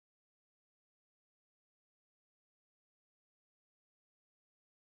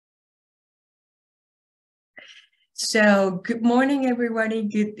So good morning, everybody.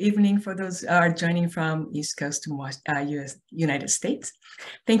 Good evening for those joining from East Coast to United States.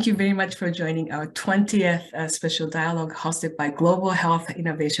 Thank you very much for joining our 20th special dialogue hosted by Global Health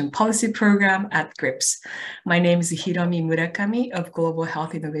Innovation Policy Program at GRIPS. My name is Hiromi Murakami of Global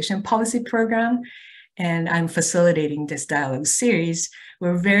Health Innovation Policy Program, and I'm facilitating this dialogue series.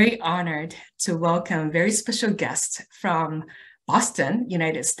 We're very honored to welcome very special guests from Boston,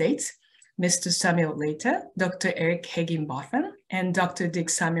 United States, Mr. Samuel Leiter, Dr. Eric Heginbotham, and Dr. Dick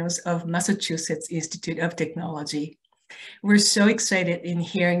Samuels of Massachusetts Institute of Technology. We're so excited in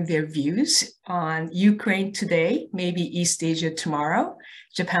hearing their views on Ukraine today, maybe East Asia tomorrow,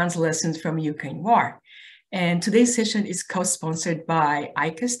 Japan's lessons from Ukraine war. And today's session is co-sponsored by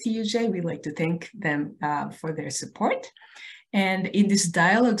ICAS TUJ. We'd like to thank them for their support. And in this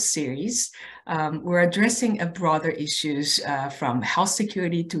dialogue series, we're addressing a broader issues from health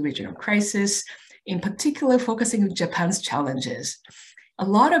security to regional crisis, in particular focusing on Japan's challenges. A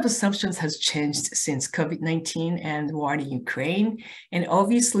lot of assumptions has changed since COVID-19 and war in Ukraine. And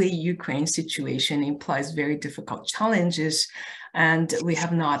obviously, Ukraine's situation implies very difficult challenges, and we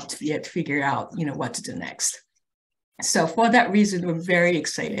have not yet figured out, what to do next. So for that reason, we're very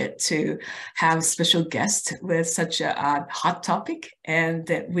excited to have special guests with such a hot topic, and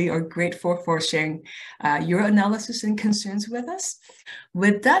that we are grateful for sharing your analysis and concerns with us.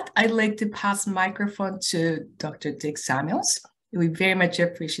 With that, I'd like to pass the microphone to Dr. Dick Samuels. We very much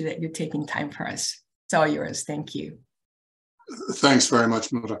appreciate you taking time for us. It's all yours. Thank you. Thanks very much,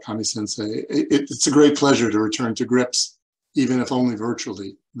 Murakami-sensei. It's a great pleasure to return to GRIPS, even if only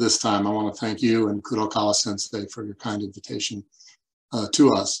virtually this time. I want to thank you and Kurokawa-sensei for your kind invitation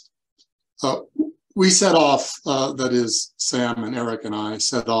to us. We set off, that is, Sam and Eric and I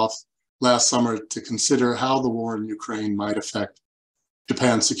set off last summer to consider how the war in Ukraine might affect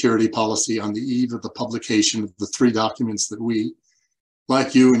Japan's security policy on the eve of the publication of the 3 documents that we,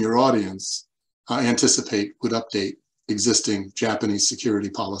 like you and your audience, anticipate would update existing Japanese security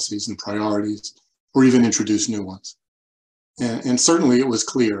policies and priorities, or even introduce new ones. And certainly it was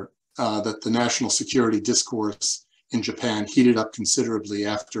clear that the national security discourse in Japan heated up considerably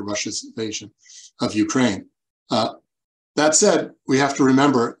after Russia's invasion of Ukraine. That said, we have to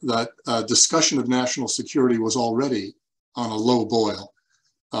remember that discussion of national security was already on a low boil.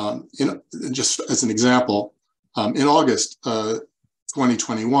 Just as an example, in August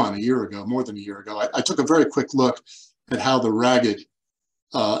 2021, a year ago, more than a year ago, I took a very quick look at how the ragged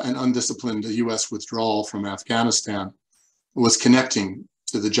and undisciplined US withdrawal from Afghanistan was connecting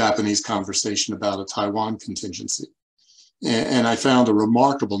to the Japanese conversation about a Taiwan contingency. And I found a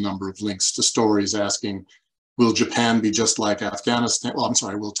remarkable number of links to stories asking, will Japan be just like Afghanistan? Well, I'm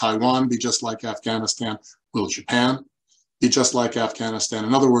sorry, will Taiwan be just like Afghanistan? Will Japan be just like Afghanistan?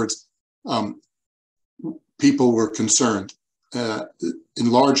 In other words, people were concerned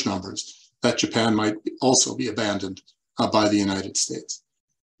in large numbers that Japan might also be abandoned by the United States.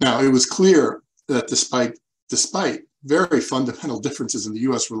 Now, it was clear that despite very fundamental differences in the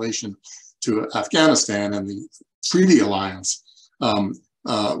US relation to Afghanistan and the treaty alliance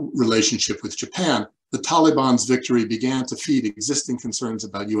relationship with Japan, the Taliban's victory began to feed existing concerns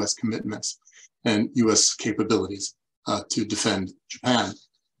about US commitments and US capabilities to defend Japan.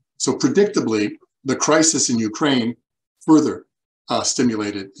 So predictably, the crisis in Ukraine further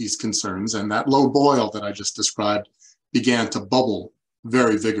stimulated these concerns, and that low boil that I just described began to bubble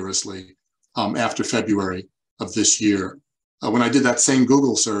very vigorously after February of this year. When I did that same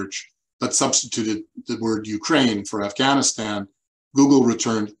Google search, but substituted the word Ukraine for Afghanistan, Google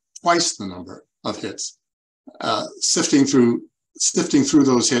returned twice the number of hits. Sifting through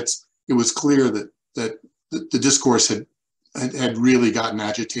those hits, it was clear that the discourse had really gotten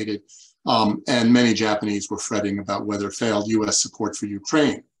agitated, and many Japanese were fretting about whether failed US support for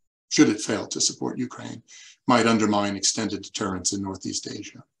Ukraine, should it fail to support Ukraine, might undermine extended deterrence in Northeast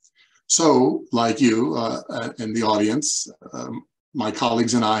Asia. So, like you and the audience, my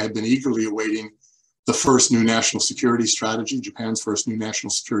colleagues and I have been eagerly awaiting the first new national security strategy, Japan's first new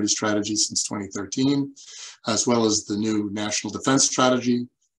national security strategy since 2013, as well as the new national defense strategy,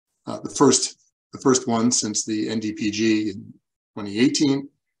 the first one since the NDPG in 2018,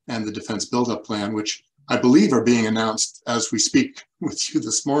 and the defense buildup plan, which I believe are being announced as we speak with you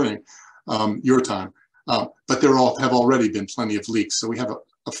this morning, your time. But there have already been plenty of leaks, so we have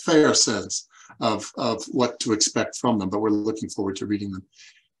a fair sense of what to expect from them, but we're looking forward to reading them.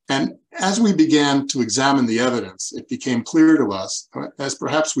 And as we began to examine the evidence, it became clear to us, as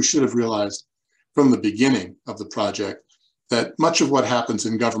perhaps we should have realized from the beginning of the project, that much of what happens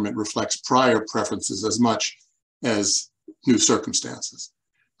in government reflects prior preferences as much as new circumstances.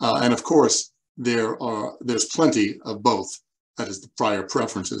 And of course, there's plenty of both, that is the prior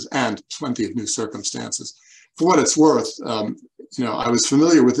preferences, and plenty of new circumstances. For what it's worth, I was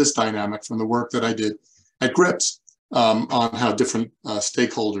familiar with this dynamic from the work that I did at GRIPS on how different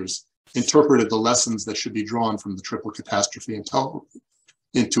stakeholders interpreted the lessons that should be drawn from the triple catastrophe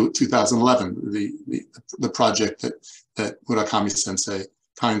into 2011, the project that Murakami Sensei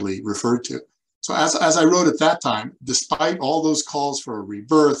kindly referred to. So as I wrote at that time, despite all those calls for a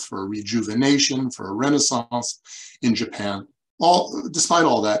rebirth, for a rejuvenation, for a renaissance in Japan, despite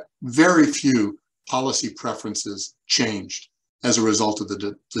all that, very few policy preferences changed as a result of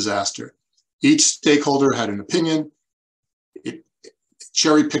the disaster. Each stakeholder had an opinion. It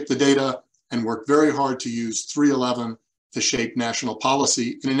cherry-picked the data and worked very hard to use 311 to shape national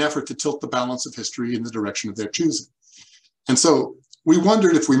policy in an effort to tilt the balance of history in the direction of their choosing. And so we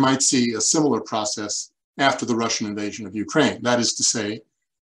wondered if we might see a similar process after the Russian invasion of Ukraine. That is to say,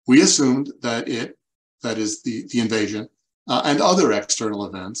 we assumed that the invasion and other external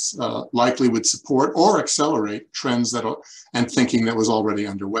events likely would support or accelerate trends and thinking that was already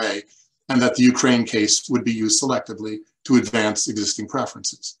underway, and that the Ukraine case would be used selectively to advance existing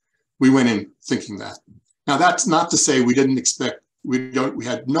preferences. We went in thinking that. Now, that's not to say we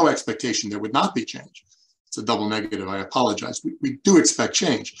had no expectation there would not be change. It's a double negative, I apologize. We do expect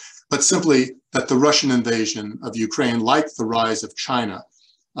change, but simply that the Russian invasion of Ukraine, like the rise of China,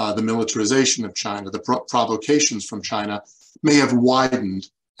 the militarization of China, the provocations from China, may have widened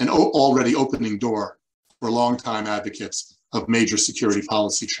an already opening door for longtime advocates of major security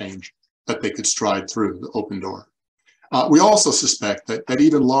policy change that they could stride through the open door. We also suspect that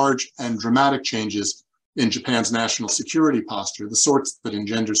even large and dramatic changes in Japan's national security posture, the sorts that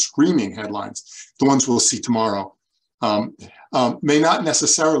engender screaming headlines, the ones we'll see tomorrow, may not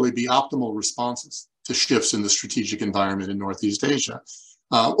necessarily be optimal responses to shifts in the strategic environment in Northeast Asia,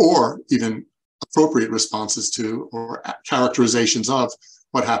 or even appropriate responses to or characterizations of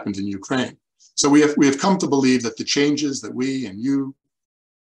what happened in Ukraine. So we have come to believe that the changes that we and you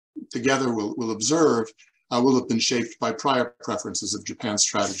together will observe will have been shaped by prior preferences of Japan's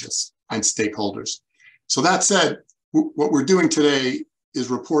strategists and stakeholders. So that said, what we're doing today is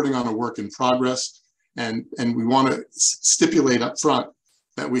reporting on a work in progress, and we want to stipulate up front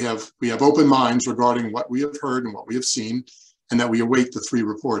that we have open minds regarding what we have heard and what we have seen, and that we await the 3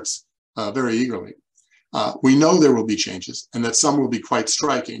 reports very eagerly. We know there will be changes, and that some will be quite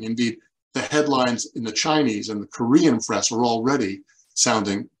striking. Indeed, the headlines in the Chinese and the Korean press are already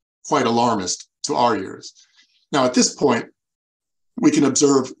sounding quite alarmist to our ears. Now, at this point, we can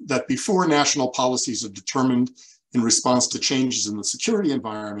observe that before national policies are determined in response to changes in the security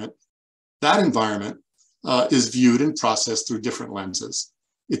environment, that environment is viewed and processed through different lenses.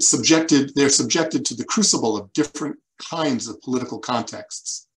 They're subjected to the crucible of different kinds of political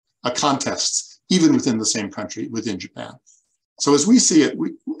contests, even within the same country, within Japan. So as we see it,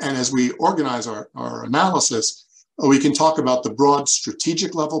 and as we organize our analysis, we can talk about the broad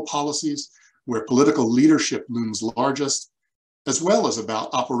strategic level policies where political leadership looms largest, as well as about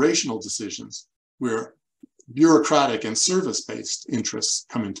operational decisions where bureaucratic and service-based interests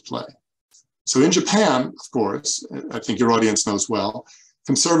come into play. So in Japan, of course, I think your audience knows well,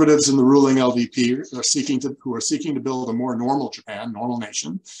 conservatives in the ruling LDP who are seeking to build a more normal Japan, normal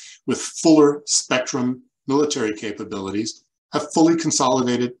nation, with fuller spectrum military capabilities, have fully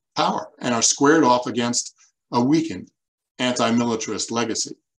consolidated power and are squared off against a weakened anti-militarist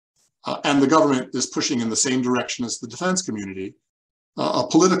legacy. And the government is pushing in the same direction as the defense community, a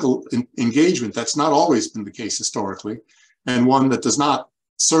political engagement that's not always been the case historically, and one that does not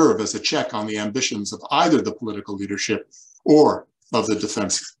serve as a check on the ambitions of either the political leadership or of the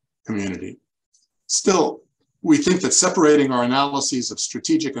defense community. Still, we think that separating our analyses of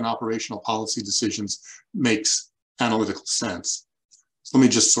strategic and operational policy decisions makes analytical sense. So let me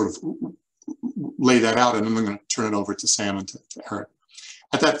just sort of lay that out, and then I'm going to turn it over to Sam and to Eric.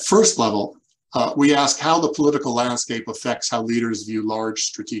 At that first level, we ask how the political landscape affects how leaders view large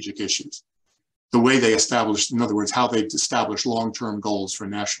strategic issues, the way they establish, in other words, how they establish long-term goals for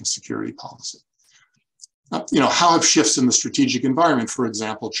national security policy. How have shifts in the strategic environment, for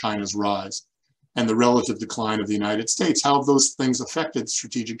example, China's rise and the relative decline of the United States, how have those things affected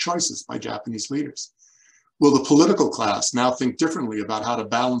strategic choices by Japanese leaders? Will the political class now think differently about how to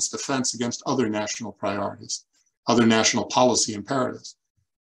balance defense against other national priorities, other national policy imperatives?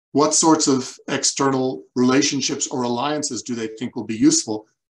 What sorts of external relationships or alliances do they think will be useful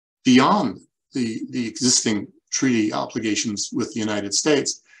beyond the existing treaty obligations with the United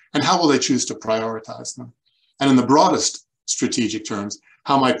States? And how will they choose to prioritize them? And in the broadest strategic terms,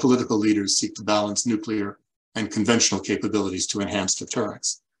 how might political leaders seek to balance nuclear and conventional capabilities to enhance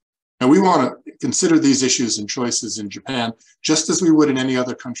deterrence? And we want to consider these issues and choices in Japan just as we would in any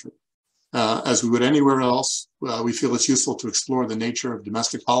other country. As we would anywhere else, we feel it's useful to explore the nature of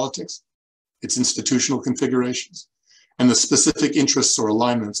domestic politics, its institutional configurations, and the specific interests or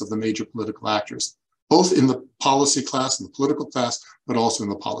alignments of the major political actors, both in the policy class and the political class, but also in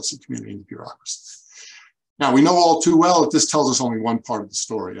the policy community and the bureaucracy. Now, we know all too well that this tells us only one part of the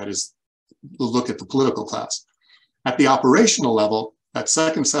story, that is, the look at the political class. At the operational level, that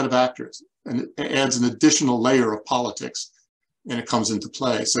second set of actors and it adds an additional layer of politics, and it comes into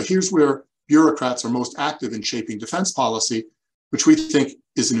play. So here's where bureaucrats are most active in shaping defense policy, which we think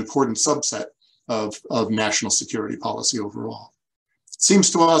is an important subset of national security policy overall. It seems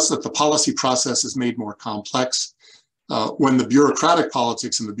to us that the policy process is made more complex when the bureaucratic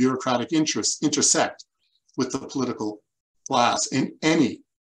politics and the bureaucratic interests intersect with the political class in any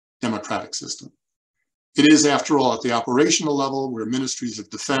democratic system. It is, after all, at the operational level where ministries of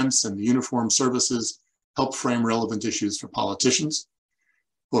defense and the uniformed services help frame relevant issues for politicians.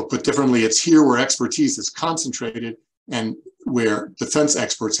 Or put differently, it's here where expertise is concentrated and where defense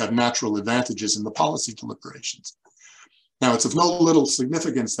experts have natural advantages in the policy deliberations. Now, it's of no little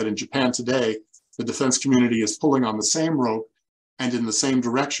significance that in Japan today, the defense community is pulling on the same rope and in the same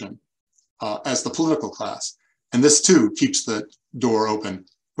direction as the political class. And this too keeps the door open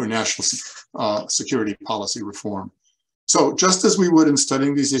for national security policy reform. So just as we would in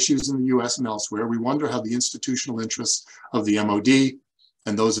studying these issues in the US and elsewhere, we wonder how the institutional interests of the MOD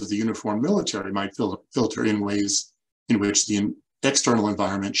and those of the uniformed military might filter in ways in which the external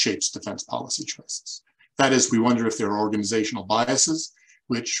environment shapes defense policy choices. That is, we wonder if there are organizational biases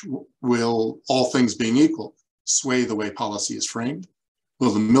which will, all things being equal, sway the way policy is framed.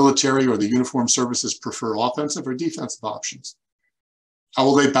 Will the military or the uniformed services prefer offensive or defensive options? How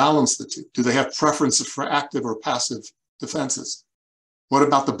will they balance the two? Do they have preferences for active or passive defenses? What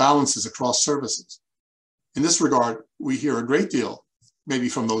about the balances across services? In this regard, we hear a great deal, maybe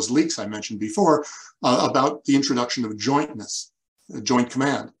from those leaks I mentioned before, about the introduction of jointness, joint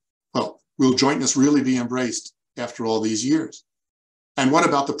command. Well, will jointness really be embraced after all these years? And what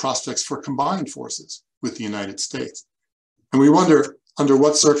about the prospects for combined forces with the United States? And we wonder under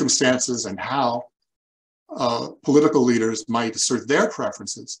what circumstances and how political leaders might assert their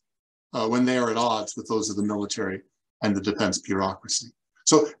preferences when they are at odds with those of the military and the defense bureaucracy.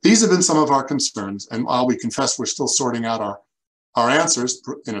 So these have been some of our concerns, and while we confess we're still sorting out our answers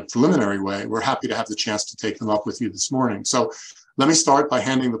in a preliminary way, we're happy to have the chance to take them up with you this morning. So let me start by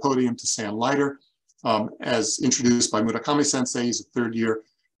handing the podium to Sam Leiter. As introduced by Murakami Sensei, he's a third-year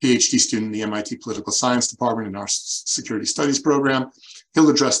PhD student in the MIT Political Science Department in our Security Studies program. He'll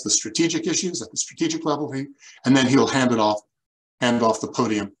address the strategic issues at the strategic level, and then he'll hand off the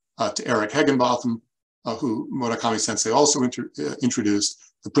podium to Eric Heginbotham, who Murakami Sensei also introduced,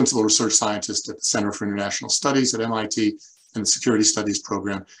 the principal research scientist at the Center for International Studies at MIT and the Security Studies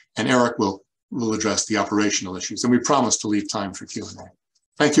program. And Eric will address the operational issues. And we promise to leave time for Q&A.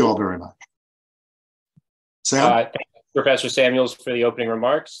 Thank you all very much. Sam? Thank you, Professor Samuels, for the opening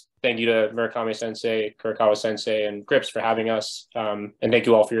remarks. Thank you to Murakami Sensei, Kurokawa Sensei, and GRIPPS for having us. And thank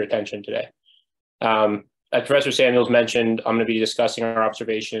you all for your attention today. As Professor Samuels mentioned, I'm going to be discussing our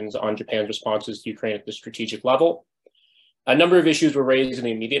observations on Japan's responses to Ukraine at the strategic level. A number of issues were raised in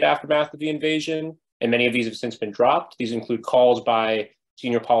the immediate aftermath of the invasion, and many of these have since been dropped. These include calls by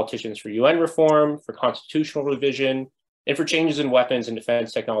senior politicians for UN reform, for constitutional revision, and for changes in weapons and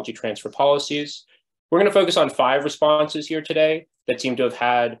defense technology transfer policies. We're going to focus on 5 responses here today that seem to have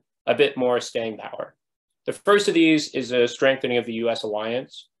had a bit more staying power. The first of these is a strengthening of the US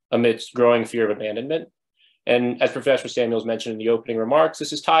alliance amidst growing fear of abandonment. And as Professor Samuels mentioned in the opening remarks,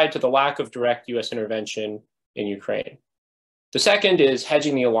 this is tied to the lack of direct US intervention in Ukraine. The second is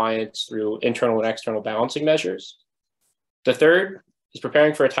hedging the alliance through internal and external balancing measures. The third is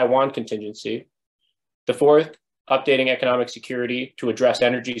preparing for a Taiwan contingency. The fourth, updating economic security to address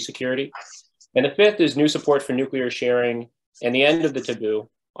energy security. And the fifth is new support for nuclear sharing and the end of the taboo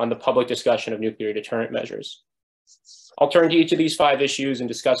on the public discussion of nuclear deterrent measures. I'll turn to each of these 5 issues and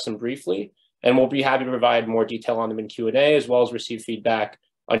discuss them briefly, and we'll be happy to provide more detail on them in Q&A, as well as receive feedback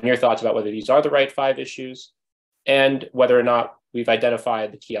on your thoughts about whether these are the right 5 issues and whether or not we've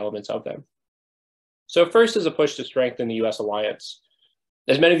identified the key elements of them. So first is a push to strengthen the US alliance.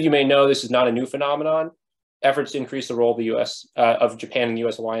 As many of you may know, this is not a new phenomenon. Efforts to increase the role of the of Japan in the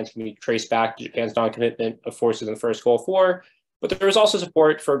US alliance can be traced back to Japan's non-commitment of forces in the First Gulf War, but there was also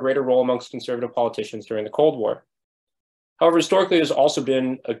support for a greater role amongst conservative politicians during the Cold War. However, historically, there's also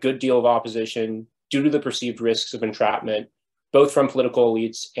been a good deal of opposition due to the perceived risks of entrapment, both from political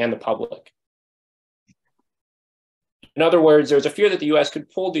elites and the public. In other words, there was a fear that the US could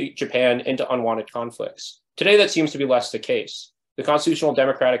pull Japan into unwanted conflicts. Today, that seems to be less the case. The Constitutional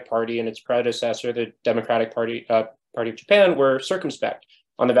Democratic Party and its predecessor, the Democratic Party of Japan, were circumspect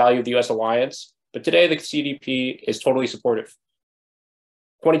on the value of the US alliance, but today the CDP is totally supportive.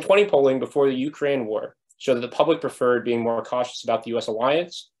 2020 polling before the Ukraine war showed that the public preferred being more cautious about the US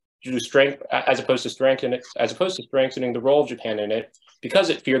alliance due to strength, as opposed to strengthening the role of Japan in it, because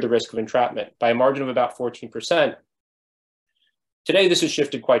it feared the risk of entrapment by a margin of about 14%. Today, this has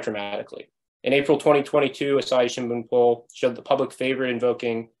shifted quite dramatically. In April 2022, a Asahi Shimbun poll showed the public favored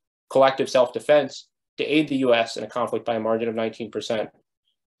invoking collective self-defense to aid the US in a conflict by a margin of 19%.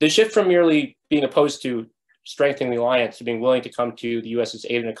 The shift from merely being opposed to strengthening the alliance to being willing to come to the US's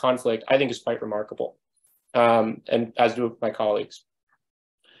aid in a conflict, I think is quite remarkable, and as do my colleagues.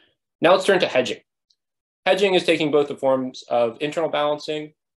 Now let's turn to hedging. Hedging is taking both the forms of internal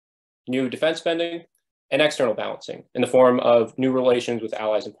balancing, new defense spending, and external balancing in the form of new relations with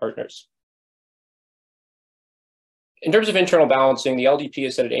allies and partners. In terms of internal balancing, the LDP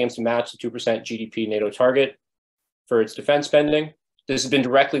has said it aims to match the 2% GDP NATO target for its defense spending. This has been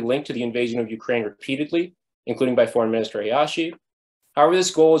directly linked to the invasion of Ukraine repeatedly, including by Foreign Minister Hayashi. However,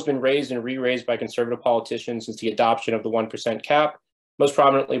 this goal has been raised and re-raised by conservative politicians since the adoption of the 1% cap, most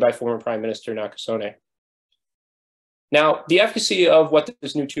prominently by former Prime Minister Nakasone. Now, the efficacy of what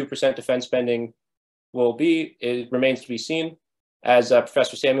this new 2% defense spending will be, it remains to be seen. As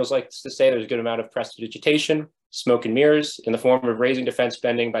Professor Samuels likes to say, there's a good amount of prestidigitation, smoke and mirrors, in the form of raising defense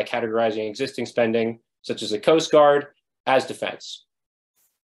spending by categorizing existing spending, such as the Coast Guard, as defense.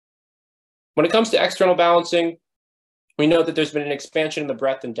 When it comes to external balancing, we know that there's been an expansion in the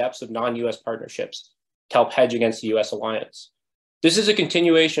breadth and depths of non-US partnerships to help hedge against the US alliance. This is a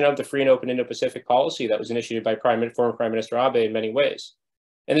continuation of the free and open Indo-Pacific policy that was initiated by former Prime Minister Abe in many ways.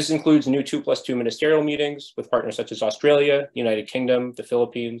 And this includes new 2+2 ministerial meetings with partners such as Australia, the United Kingdom, the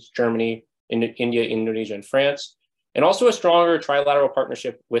Philippines, Germany, India, Indonesia, and France, and also a stronger trilateral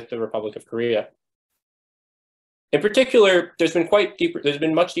partnership with the Republic of Korea. In particular, there's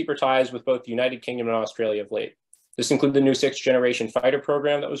been much deeper ties with both the United Kingdom and Australia of late. This includes the new 6th-generation fighter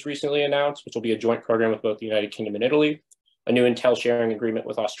program that was recently announced, which will be a joint program with both the United Kingdom and Italy, a new intel sharing agreement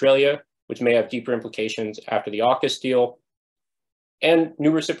with Australia, which may have deeper implications after the AUKUS deal, and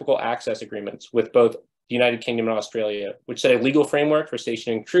new reciprocal access agreements with both the United Kingdom and Australia, which set a legal framework for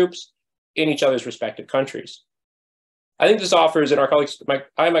stationing troops in each other's respective countries. I think this offers, and I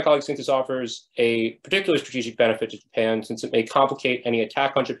and my colleagues think this offers a particular strategic benefit to Japan, since it may complicate any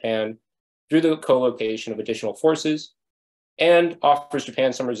attack on Japan through the co-location of additional forces, and offers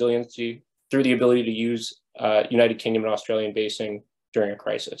Japan some resiliency through the ability to use United Kingdom and Australian basing during a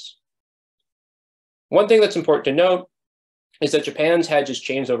crisis. One thing that's important to note is that Japan's hedge has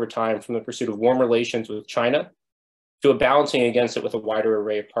changed over time from the pursuit of warm relations with China to a balancing against it with a wider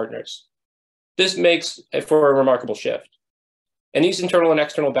array of partners. This makes for a remarkable shift. And these internal and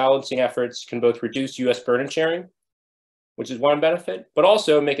external balancing efforts can both reduce US burden sharing, which is one benefit, but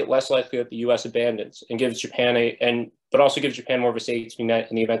also make it less likely that the US abandons and gives Japan but also gives Japan more of a safety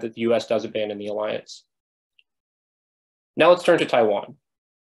net in the event that the US does abandon the alliance. Now let's turn to Taiwan.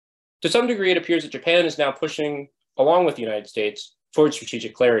 To some degree, it appears that Japan is now pushing, along with the United States, towards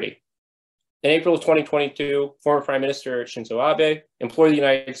strategic clarity. In April of 2022, former Prime Minister Shinzo Abe implored the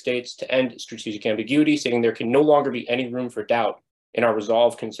United States to end strategic ambiguity, saying there can no longer be any room for doubt in our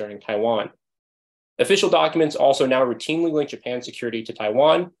resolve concerning Taiwan. Official documents also now routinely link Japan's security to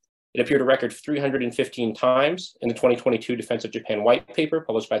Taiwan. It appeared a record 315 times in the 2022 Defense of Japan White Paper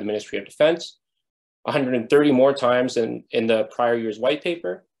published by the Ministry of Defense, 130 more times than in the prior year's White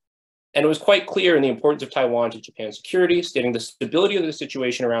Paper. And it was quite clear in the importance of Taiwan to Japan's security, stating the stability of the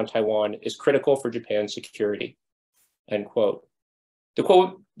situation around Taiwan is critical for Japan's security, end quote.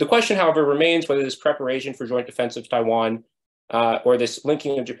 The question, however, remains whether this preparation for joint defense of Taiwan or this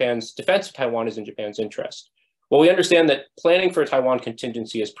linking of Japan's defense of Taiwan is in Japan's interest. Well, we understand that planning for a Taiwan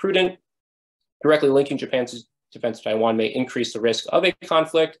contingency is prudent. Directly linking Japan's defense of Taiwan may increase the risk of a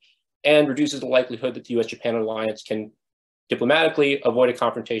conflict and reduces the likelihood that the US-Japan alliance can diplomatically avoid a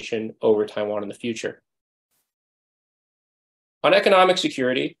confrontation over Taiwan in the future. On economic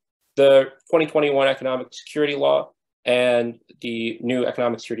security, the 2021 Economic Security Law and the new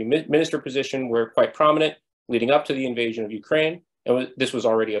Economic Security Minister position were quite prominent leading up to the invasion of Ukraine, and this was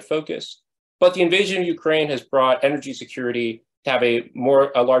already a focus. But the invasion of Ukraine has brought energy security to have a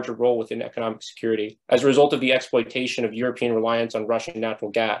larger role within economic security as a result of the exploitation of European reliance on Russian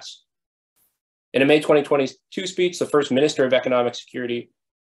natural gas. In a May 2022 speech, the first Minister of Economic Security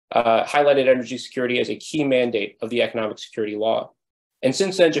highlighted energy security as a key mandate of the Economic Security Law. And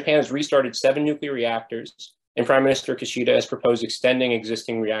since then, Japan has restarted 7 nuclear reactors and Prime Minister Kishida has proposed extending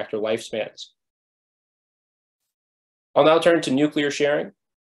existing reactor lifespans. I'll now turn to nuclear sharing.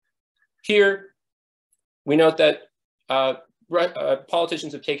 Here, we note that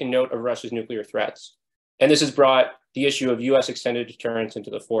politicians have taken note of Russia's nuclear threats, and this has brought the issue of US extended deterrence into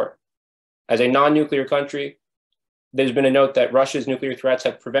the fore. As a non-nuclear country, there's been a note that Russia's nuclear threats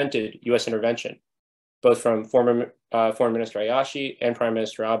have prevented US intervention, both from former Foreign Minister Hayashi and Prime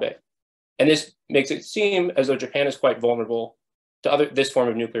Minister Abe. And this makes it seem as though Japan is quite vulnerable to this form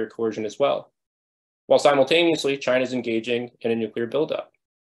of nuclear coercion as well, while simultaneously China is engaging in a nuclear buildup.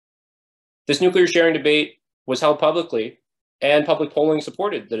 This nuclear sharing debate was held publicly, and public polling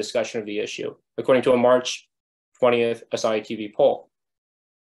supported the discussion of the issue, according to a March 20th Asahi TV poll.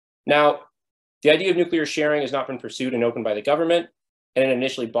 Now, the idea of nuclear sharing has not been pursued and opened by the government, and it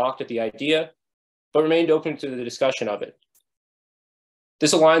initially balked at the idea, but remained open to the discussion of it.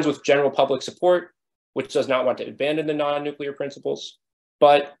 This aligns with general public support, which does not want to abandon the non-nuclear principles,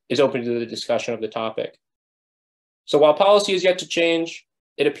 but is open to the discussion of the topic. So while policy is yet to change,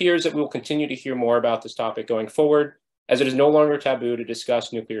 it appears that we will continue to hear more about this topic going forward, as it is no longer taboo to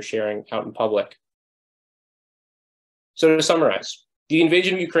discuss nuclear sharing out in public. So to summarize, the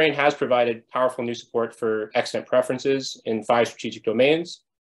invasion of Ukraine has provided powerful new support for extant preferences in 5 strategic domains: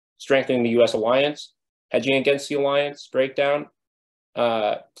 strengthening the US alliance, hedging against the alliance breakdown,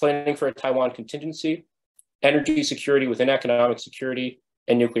 planning for a Taiwan contingency, energy security within economic security,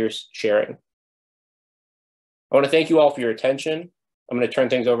 and nuclear sharing. I want to thank you all for your attention. I'm going to turn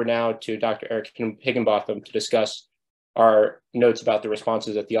things over now to Dr. Eric Heginbotham to discuss our notes about the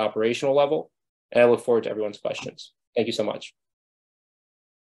responses at the operational level, and I look forward to everyone's questions. Thank you so much.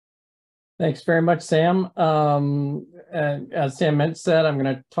 Thanks very much, Sam. As Sam said, I'm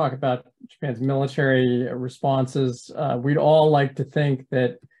going to talk about Japan's military responses. We'd all like to think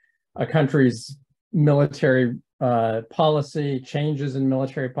that a country's military policy, changes in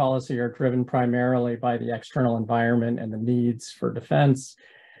military policy, are driven primarily by the external environment and the needs for defense.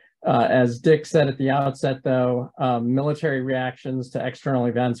 As Dick said at the outset, though, military reactions to external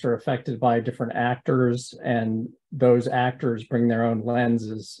events are affected by different actors, and those actors bring their own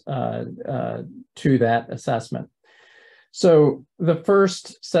lenses to that assessment. So the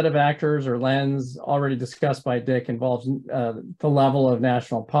first set of actors or lens already discussed by Dick involves the level of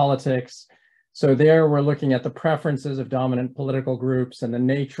national politics. So there we're looking at the preferences of dominant political groups and the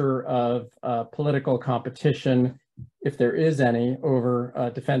nature of political competition, if there is any,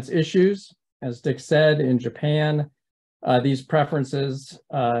 over defense issues. As Dick said, in Japan, these preferences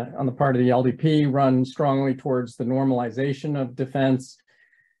on the part of the LDP run strongly towards the normalization of defense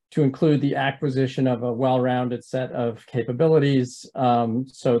to include the acquisition of a well-rounded set of capabilities.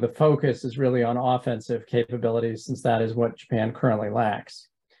 So the focus is really on offensive capabilities, since that is what Japan currently lacks.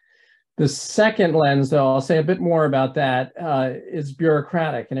 The second lens, though, I'll say a bit more about that, is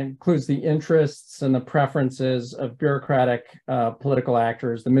bureaucratic, and it includes the interests and the preferences of bureaucratic political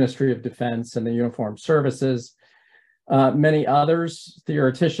actors, the Ministry of Defense and the Uniformed Services. Many others,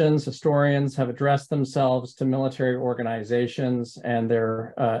 theoreticians, historians, have addressed themselves to military organizations and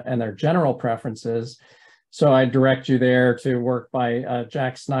their general preferences. So I direct you there to work by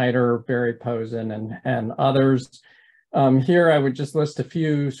Jack Snyder, Barry Posen, and others. Here I would just list a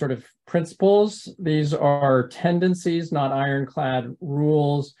few sort of principles. These are tendencies, not ironclad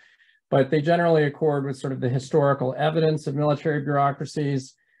rules, but they generally accord with sort of the historical evidence of military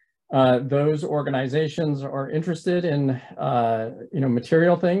bureaucracies. Those organizations are interested in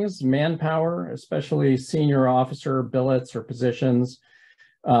material things, manpower, especially senior officer billets or positions,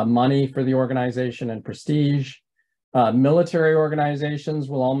 money for the organization, and prestige. Military organizations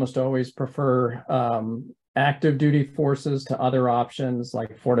will almost always prefer active duty forces to other options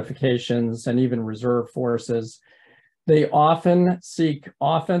like fortifications and even reserve forces. They often seek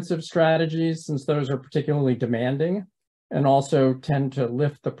offensive strategies, since those are particularly demanding, and also tend to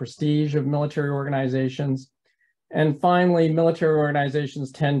lift the prestige of military organizations. And finally, military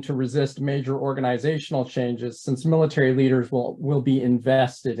organizations tend to resist major organizational changes, since military leaders will be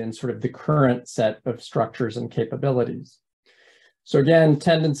invested in sort of the current set of structures and capabilities. So again,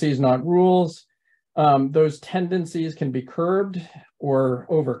 tendencies, not rules. Those tendencies can be curbed or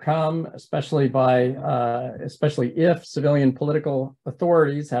overcome, especially if civilian political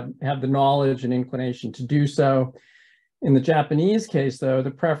authorities have the knowledge and inclination to do so. In the Japanese case, though,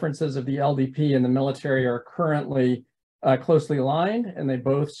 the preferences of the LDP and the military are currently closely aligned, and they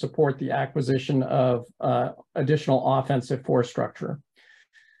both support the acquisition of additional offensive force structure.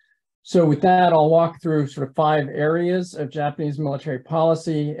 So with that, I'll walk through sort of 5 areas of Japanese military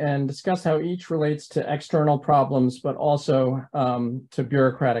policy and discuss how each relates to external problems, but also to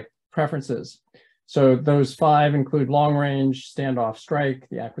bureaucratic preferences. So those 5 include long-range, standoff, strike,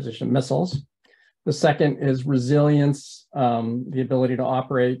 the acquisition of missiles. The second is resilience, the ability to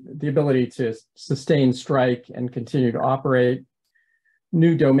operate, the ability to sustain strike and continue to operate.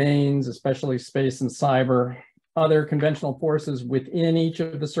 New domains, especially space and cyber, other conventional forces within each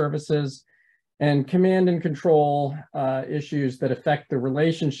of the services, and command and control issues that affect the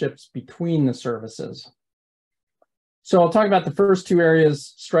relationships between the services. So I'll talk about the first 2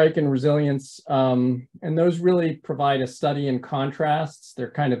 areas, strike and resilience, and those really provide a study in contrasts.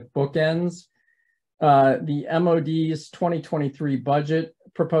 They're kind of bookends. The MOD's 2023 budget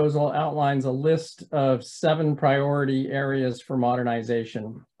proposal outlines a list of 7 priority areas for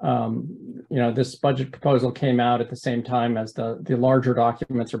modernization. This budget proposal came out at the same time as the larger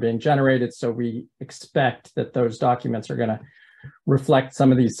documents are being generated, so we expect that those documents are going to reflect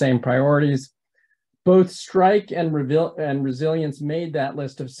some of these same priorities. Both strike and resilience made that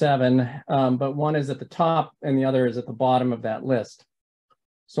list of 7, but one is at the top and the other is at the bottom of that list.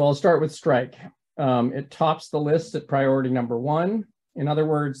 So I'll start with strike. It tops the list at priority number 1. In other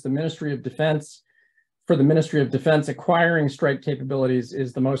words, for the Ministry of Defense, acquiring strike capabilities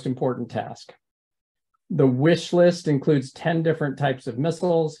is the most important task. The wish list includes 10 different types of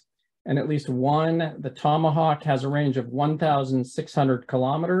missiles, and at least one, the Tomahawk, has a range of 1,600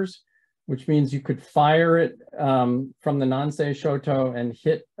 kilometers, which means you could fire it from the Nansei Shoto and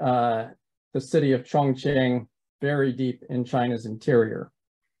hit the city of Chongqing very deep in China's interior.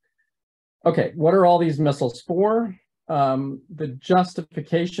 Okay, what are all these missiles for? The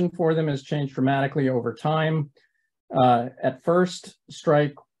justification for them has changed dramatically over time. At first,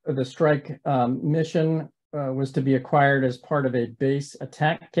 the strike mission was to be acquired as part of a base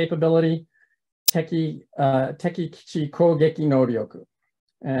attack capability, Tekikichi Kogeki no Ryoku.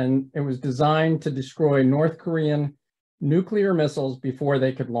 And it was designed to destroy North Korean nuclear missiles before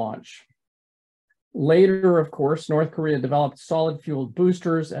they could launch. Later, of course, North Korea developed solid-fueled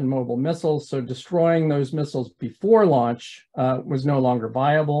boosters and mobile missiles, so destroying those missiles before launch was no longer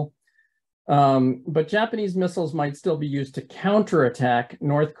viable. But Japanese missiles might still be used to counterattack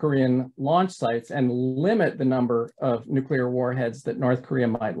North Korean launch sites and limit the number of nuclear warheads that North Korea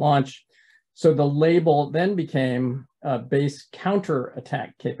might launch. So the label then became base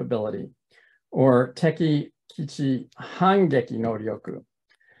counterattack capability, or Tekikichi Hangeki no Ryoku.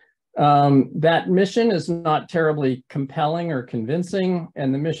 That mission is not terribly compelling or convincing,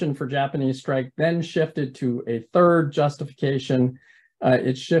 and the mission for Japanese strike then shifted to a third justification.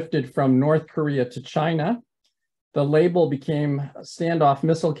 It shifted from North Korea to China. The label became standoff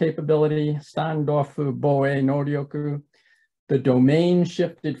missile capability, Standofu Boe no Ryoku. The domain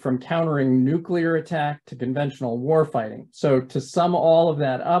shifted from countering nuclear attack to conventional warfighting. So to sum all of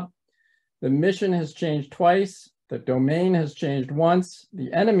that up, the mission has changed twice. The domain has changed once,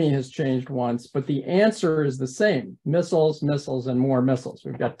 the enemy has changed once, but the answer is the same: missiles, missiles, and more missiles.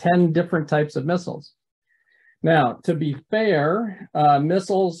 We've got 10 different types of missiles. Now, to be fair,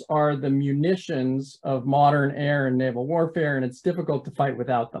 missiles are the munitions of modern air and naval warfare, and it's difficult to fight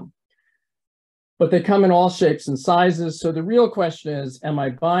without them. But they come in all shapes and sizes, so the real question is, am I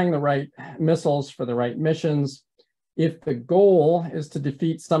buying the right missiles for the right missions? If the goal is to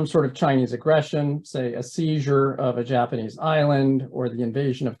defeat some sort of Chinese aggression, say a seizure of a Japanese island or the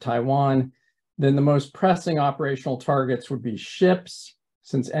invasion of Taiwan, then the most pressing operational targets would be ships,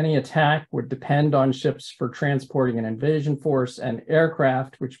 since any attack would depend on ships for transporting an invasion force, and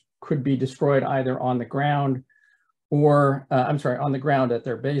aircraft, which could be destroyed either on the ground or, on the ground at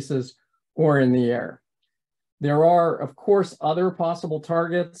their bases or in the air. There are, of course, other possible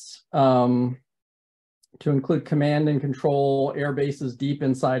targets, to include command and control, air bases deep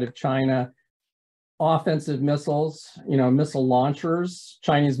inside of China, offensive missiles, missile launchers,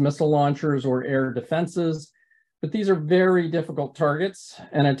 Chinese missile launchers, or air defenses. But these are very difficult targets,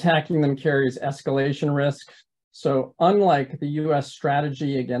 and attacking them carries escalation risk. So unlike the US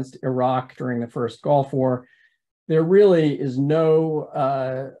strategy against Iraq during the first Gulf War, there really is no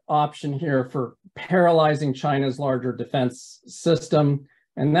option here for paralyzing China's larger defense system.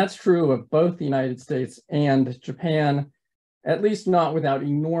 And that's true of both the United States and Japan, at least not without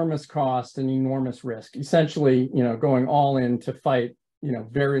enormous cost and enormous risk, essentially, going all in to fight,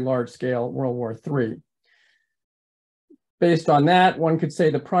 very large scale World War III. Based on that, one could say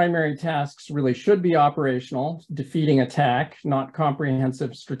the primary tasks really should be operational, defeating attack, not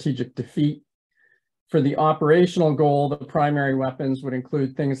comprehensive strategic defeat. For the operational goal, the primary weapons would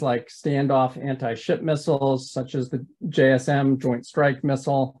include things like standoff anti-ship missiles, such as the JSM Joint Strike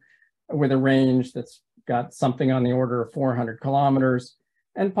Missile, with a range that's got something on the order of 400 kilometers.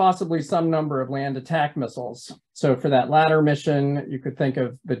 and possibly some number of land attack missiles. So for that latter mission, you could think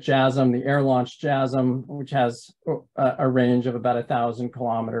of the JASSM, the air-launched JASSM, which has a range of about 1,000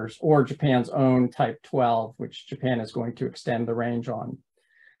 kilometers, or Japan's own Type 12, which Japan is going to extend the range on.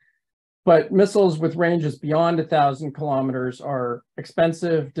 But missiles with ranges beyond 1,000 kilometers are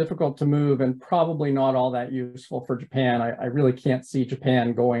expensive, difficult to move, and probably not all that useful for Japan. I really can't see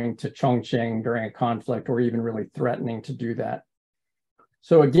Japan going to Chongqing during a conflict or even really threatening to do that.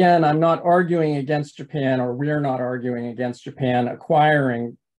 So again, I'm not arguing against Japan, or we're not arguing against Japan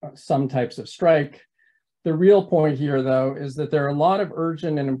acquiring some types of strike. The real point here, though, is that there are a lot of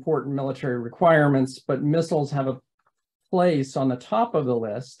urgent and important military requirements, but missiles have a place on the top of the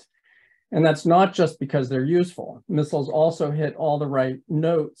list. And that's not just because they're useful. Missiles also hit all the right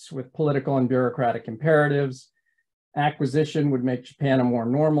notes with political and bureaucratic imperatives. Acquisition would make Japan a more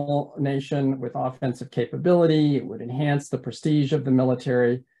normal nation with offensive capability. It would enhance the prestige of the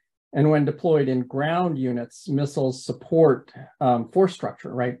military. And when deployed in ground units, missiles support force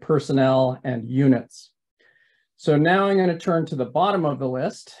structure, right? Personnel and units. So now I'm going to turn to the bottom of the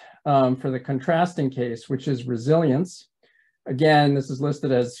list for the contrasting case, which is resilience. Again, this is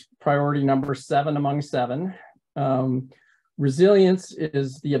listed as priority number 7 among 7. Resilience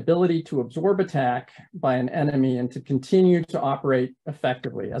is the ability to absorb attack by an enemy and to continue to operate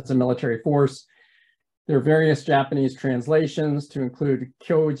effectively as a military force. There are various Japanese translations to include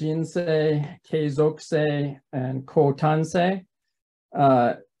kyojinse, keizokuse, and kotansei.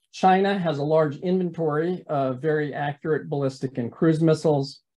 China has a large inventory of very accurate ballistic and cruise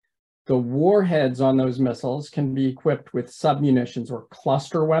missiles. The warheads on those missiles can be equipped with submunitions or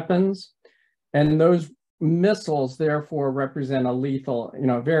cluster weapons. And those missiles therefore represent a lethal,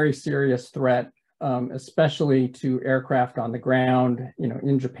 very serious threat, especially to aircraft on the ground,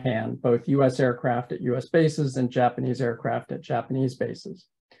 in Japan, both US aircraft at US bases and Japanese aircraft at Japanese bases.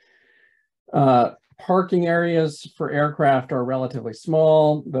 Parking areas for aircraft are relatively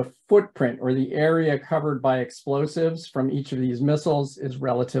small. The footprint, or the area covered by explosives from each of these missiles, is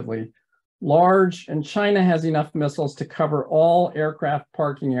relatively large, and China has enough missiles to cover all aircraft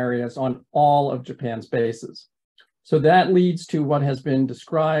parking areas on all of Japan's bases. So that leads to what has been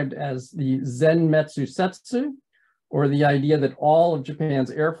described as the Zenmetsu Setsu, or the idea that all of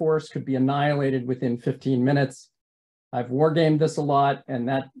Japan's Air Force could be annihilated within 15 minutes. I've wargamed this a lot, and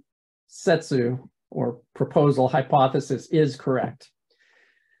that Setsu, or proposal hypothesis, is correct.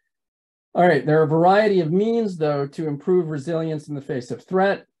 All right, there are a variety of means, though, to improve resilience in the face of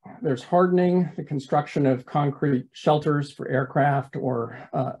threat. There's hardening, the construction of concrete shelters for aircraft or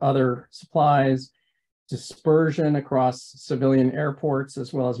other supplies, dispersion across civilian airports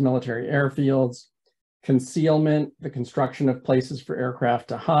as well as military airfields, concealment, the construction of places for aircraft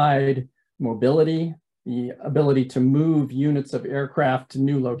to hide, mobility, the ability to move units of aircraft to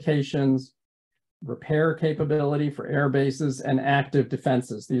new locations, repair capability for air bases, and active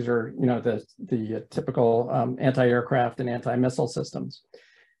defenses. These are, the typical anti-aircraft and anti-missile systems.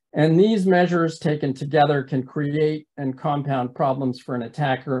 And these measures taken together can create and compound problems for an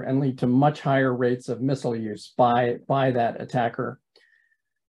attacker and lead to much higher rates of missile use by that attacker.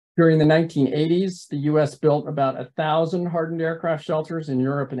 During the 1980s, the US built about 1,000 hardened aircraft shelters in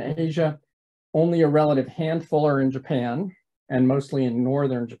Europe and Asia. Only a relative handful are in Japan, and mostly in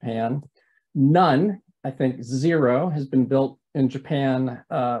northern Japan. None, I think 0, has been built in Japan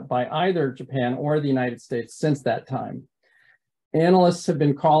by either Japan or the United States since that time. Analysts have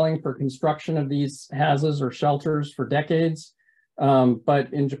been calling for construction of these houses or shelters for decades,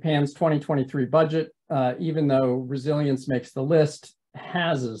 but in Japan's 2023 budget, even though resilience makes the list,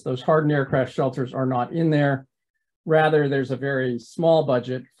 houses, those hardened aircraft shelters, are not in there. Rather, there's a very small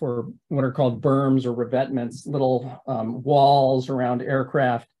budget for what are called berms or revetments, little walls around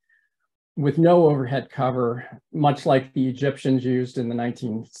aircraft with no overhead cover, much like the Egyptians used in the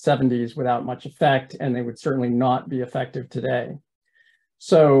 1970s without much effect, and they would certainly not be effective today.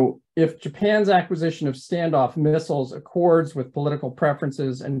 So if Japan's acquisition of standoff missiles accords with political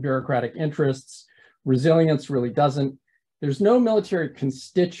preferences and bureaucratic interests, resilience really doesn't. There's no military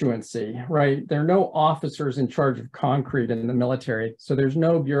constituency, right? There are no officers in charge of concrete in the military, so there's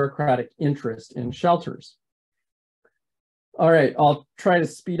no bureaucratic interest in shelters. All right, I'll try to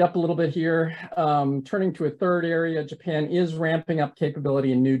speed up a little bit here. Turning to a third area, Japan is ramping up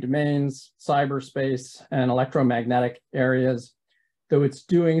capability in new domains, cyberspace and electromagnetic areas, though it's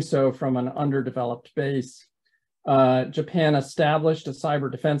doing so from an underdeveloped base. Japan established a cyber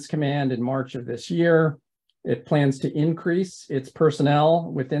defense command in March of this year. It plans to increase its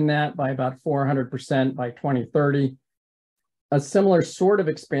personnel within that by about 400% by 2030. a similar sort of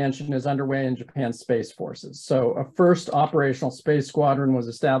expansion is underway in Japan's space forces. So a first operational space squadron was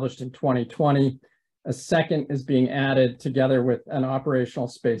established in 2020. A second is being added together with an operational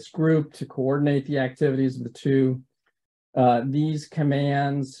space group to coordinate the activities of the two. These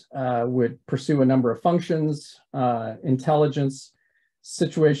commands would pursue a number of functions: intelligence,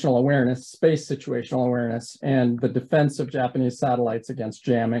 situational awareness, space situational awareness, and the defense of Japanese satellites against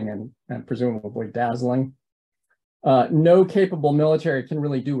jamming and presumably dazzling. No capable military can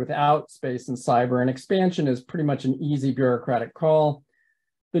really do without space and cyber, and expansion is pretty much an easy bureaucratic call.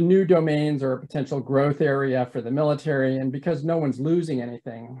 The new domains are a potential growth area for the military, and because no one's losing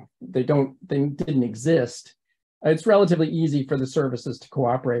anything, they didn't exist, it's relatively easy for the services to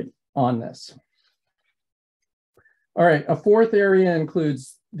cooperate on this. All right, a fourth area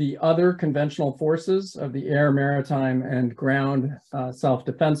includes the other conventional forces of the air, maritime, and ground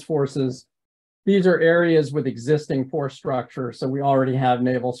self-defense forces. These are areas with existing force structure. So we already have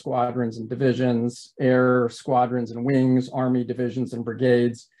naval squadrons and divisions, air squadrons and wings, army divisions and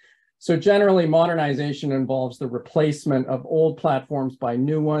brigades. So generally, modernization involves the replacement of old platforms by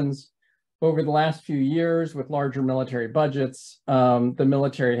new ones. Over the last few years, with larger military budgets, the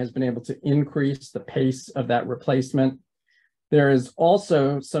military has been able to increase the pace of that replacement. There is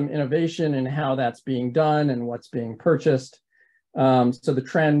also some innovation in how that's being done and what's being purchased. So the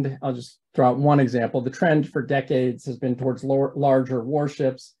trend, I'll just throw out one example. The trend for decades has been towards larger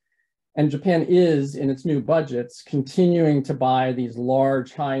warships, and Japan is, in its new budgets, continuing to buy these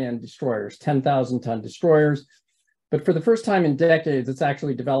large high-end destroyers, 10,000-ton destroyers. But for the first time in decades, it's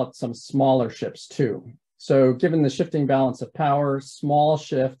actually developed some smaller ships too. So given the shifting balance of power, small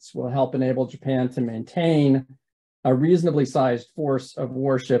shifts will help enable Japan to maintain a reasonably sized force of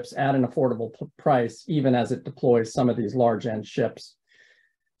warships at an affordable price, even as it deploys some of these large-end ships.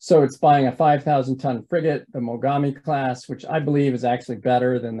 So it's buying a 5,000-ton frigate, the Mogami class, which I believe is actually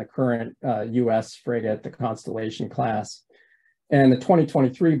better than the current US frigate, the Constellation class. And the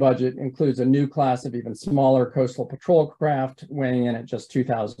 2023 budget includes a new class of even smaller coastal patrol craft, weighing in at just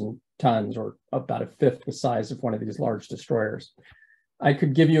 2,000 tons, or about a fifth the size of one of these large destroyers. I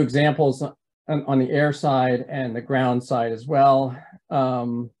could give you examples on the air side and the ground side as well.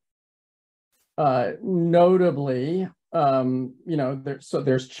 Notably,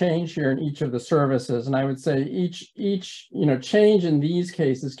 there's change here in each of the services, and I would say each change in these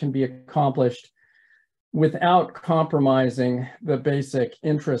cases can be accomplished without compromising the basic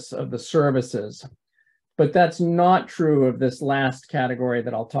interests of the services. But that's not true of this last category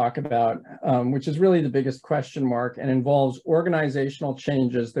that I'll talk about, which is really the biggest question mark and involves organizational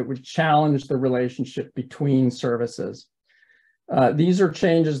changes that would challenge the relationship between services. These are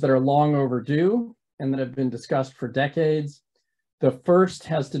changes that are long overdue and that have been discussed for decades. The first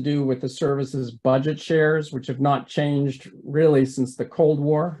has to do with the service's budget shares, which have not changed really since the Cold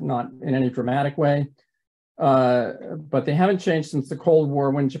War, not in any dramatic way. But they haven't changed since the Cold War,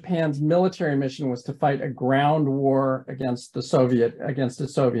 when Japan's military mission was to fight a ground war against a Soviet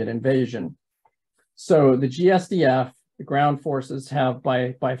invasion. So the GSDF, the ground forces, have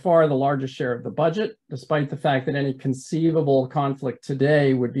by far the largest share of the budget, despite the fact that any conceivable conflict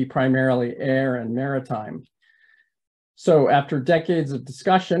today would be primarily air and maritime. So after decades of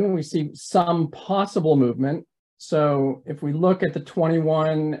discussion, we see some possible movement. So if we look at the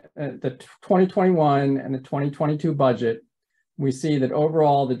 2021 and the 2022 budget, we see that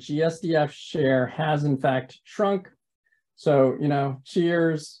overall the GSDF share has in fact shrunk. So,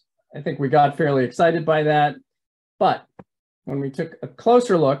 cheers. I think we got fairly excited by that. But when we took a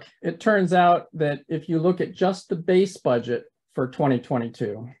closer look, it turns out that if you look at just the base budget for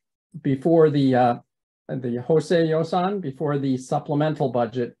 2022, before the Hosei Yosan, before the supplemental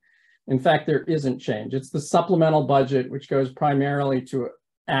budget, in fact, there isn't change. It's the supplemental budget, which goes primarily to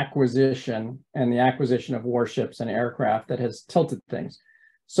acquisition and the acquisition of warships and aircraft, that has tilted things.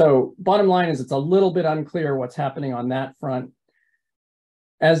 So bottom line is it's a little bit unclear what's happening on that front.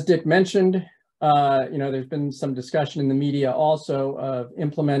 As Dick mentioned, there's been some discussion in the media also of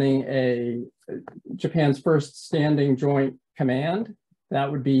implementing Japan's first standing joint command.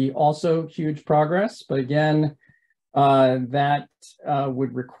 That would be also huge progress. But again, that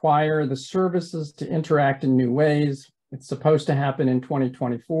would require the services to interact in new ways. It's supposed to happen in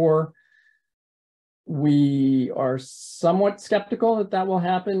 2024. We are somewhat skeptical that that will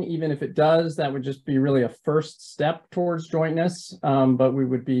happen. Even if it does, that would just be really a first step towards jointness. But we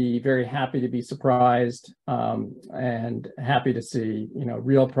would be very happy to be surprised and happy to see,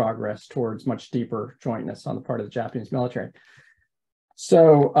 real progress towards much deeper jointness on the part of the Japanese military.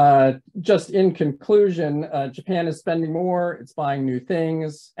 So just in conclusion, Japan is spending more, it's buying new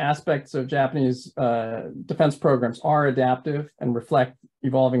things. Aspects of Japanese defense programs are adaptive and reflect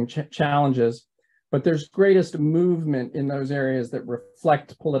evolving challenges, but there's greatest movement in those areas that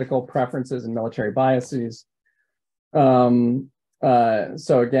reflect political preferences and military biases. So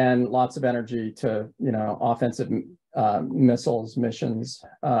again, lots of energy to, offensive missiles, missions,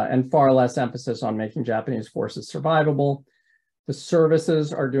 and far less emphasis on making Japanese forces survivable. The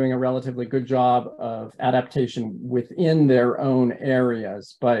services are doing a relatively good job of adaptation within their own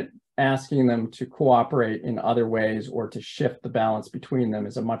areas, but asking them to cooperate in other ways or to shift the balance between them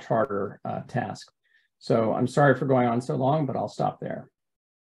is a much harder task. So I'm sorry for going on so long, but I'll stop there.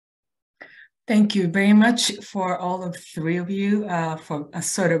 Thank you very much for all of three of you for a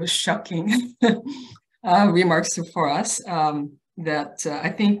sort of shocking remarks for us that I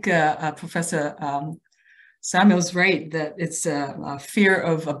think Professor Samuel's right that it's a fear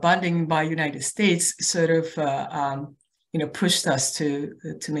of abandoning by United States sort of pushed us to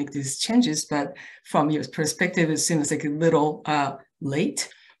make these changes. But from your perspective, it seems like a little late,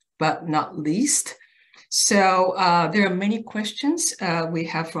 but not least. So there are many questions we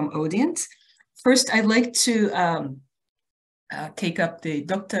have from audience. First, I'd like to take up the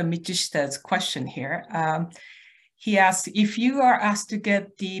Dr. Michishita's question here. He asked, if you are asked to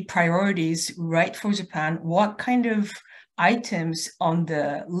get the priorities right for Japan, what kind of items on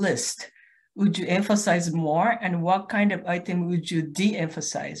the list would you emphasize more, and what kind of item would you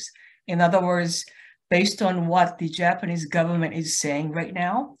de-emphasize? In other words, based on what the Japanese government is saying right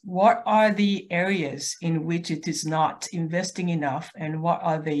now, what are the areas in which it is not investing enough, and what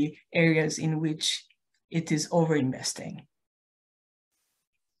are the areas in which it is over-investing?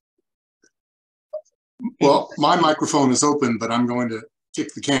 Well, my microphone is open, but I'm going to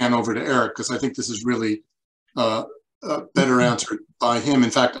kick the can over to Eric because I think this is really better answered by him.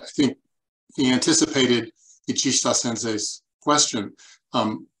 In fact, I think he anticipated Ichishita Sensei's question.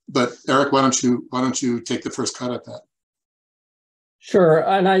 But Eric, why don't you take the first cut at that? Sure,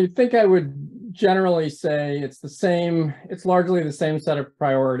 and I think I would generally say it's largely the same set of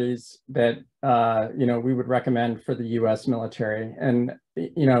priorities that we would recommend for the US military. And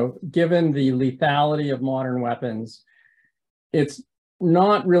given the lethality of modern weapons, it's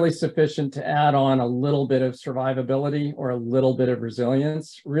not really sufficient to add on a little bit of survivability or a little bit of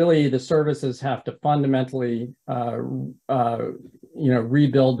resilience. Really, the services have to fundamentally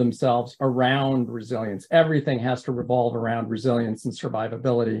rebuild themselves around resilience. Everything has to revolve around resilience and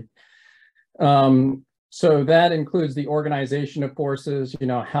survivability. So that includes the organization of forces,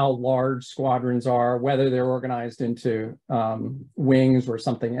 how large squadrons are, whether they're organized into wings or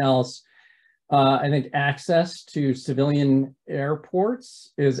something else. I think access to civilian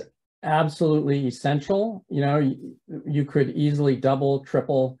airports is absolutely essential. You could easily double,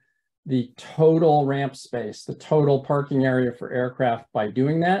 triple the total ramp space, the total parking area for aircraft by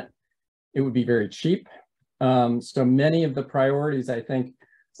doing that. It would be very cheap. So many of the priorities, I think,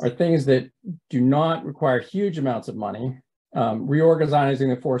 are things that do not require huge amounts of money. Reorganizing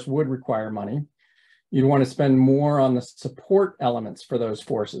the force would require money. You'd want to spend more on the support elements for those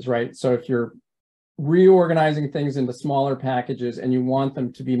forces, right? So if you're reorganizing things into smaller packages and you want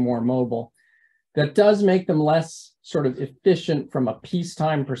them to be more mobile, that does make them less sort of efficient from a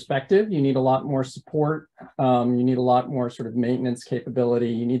peacetime perspective. You need a lot more support. You need a lot more sort of maintenance capability.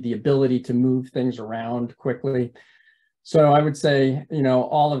 You need the ability to move things around quickly. So I would say,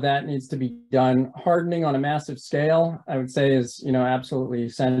 all of that needs to be done. Hardening on a massive scale, I would say, is, absolutely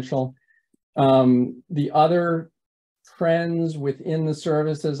essential. The other trends within the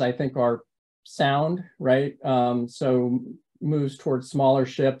services, I think, are sound, right? So moves towards smaller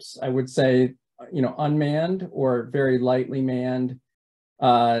ships. I would say, unmanned or very lightly manned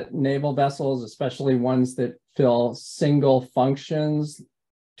naval vessels, especially ones that fill single functions,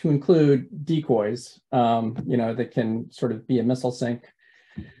 to include decoys, that can sort of be a missile sink,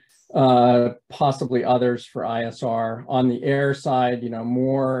 possibly others for ISR. On the air side,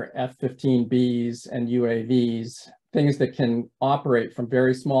 more F-15Bs and UAVs, things that can operate from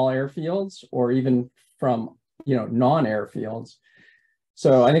very small airfields or even from, non-airfields.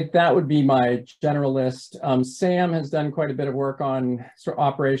 So I think that would be my general list. Sam has done quite a bit of work on sort of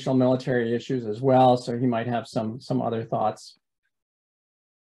operational military issues as well, so he might have some other thoughts.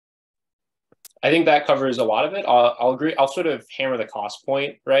 I think that covers a lot of it. I'll agree. I'll sort of hammer the cost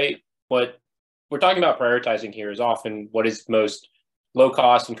point, right? What we're talking about prioritizing here is often what is most low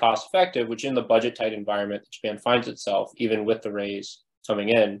cost and cost effective, which in the budget tight environment that Japan finds itself, even with the raise coming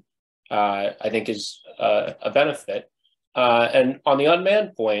in, I think is a benefit. And on the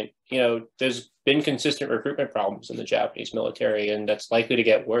unmanned point, there's been consistent recruitment problems in the Japanese military, and that's likely to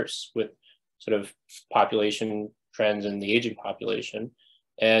get worse with sort of population trends and the aging population.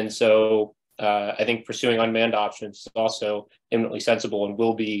 And so I think pursuing unmanned options is also eminently sensible and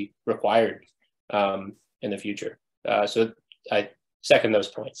will be required in the future. So I second those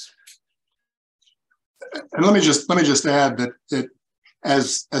points. And let me just add that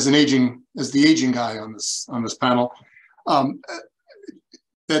as the aging guy on this panel,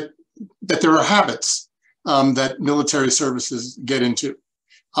 that there are habits that military services get into,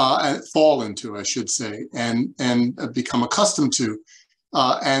 and fall into, I should say, and become accustomed to.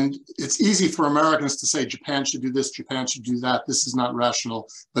 And it's easy for Americans to say Japan should do this, Japan should do that. This is not rational,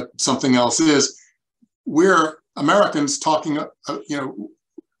 but something else is. We're Americans talking,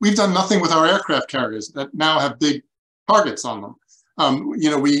 we've done nothing with our aircraft carriers that now have big targets on them.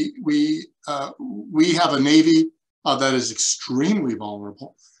 We have a Navy that is extremely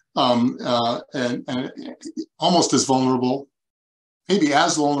vulnerable, and almost as vulnerable, maybe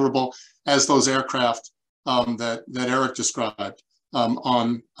as vulnerable as those aircraft that Eric described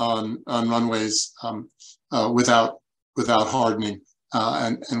on runways without hardening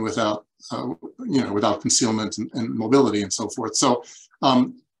and without without concealment and mobility and so forth. So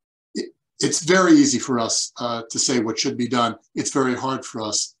it's very easy for us to say what should be done. It's very hard for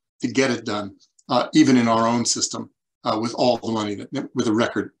us to get it done, even in our own system, with all the money, with a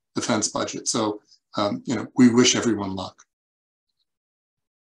record defense budget. So, we wish everyone luck.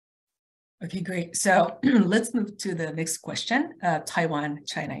 Okay, great. So let's move to the next question,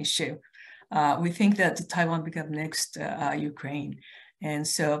 Taiwan-China issue. We think that Taiwan become next Ukraine. And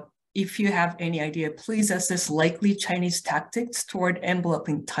so if you have any idea, please assess likely Chinese tactics toward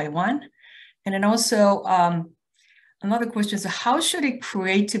enveloping Taiwan. And then also, another question is, how should it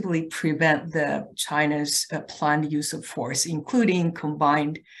creatively prevent the China's planned use of force, including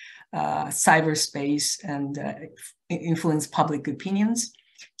combined cyberspace and influence public opinions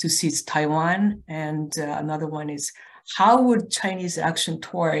to seize Taiwan? And another one is, how would Chinese action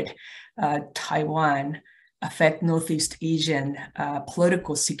toward Taiwan affect Northeast Asian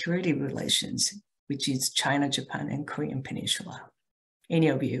political security relations, which is China, Japan, and Korean Peninsula? Any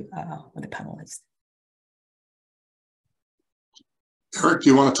of you on the panelists? Eric, do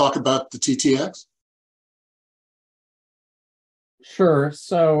you want to talk about the TTX? Sure.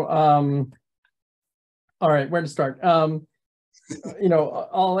 So, all right, where to start? I'll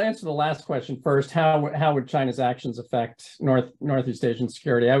answer the last question first. How would China's actions affect Northeast Asian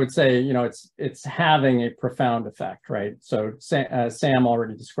security? I would say, it's having a profound effect, right? So Sam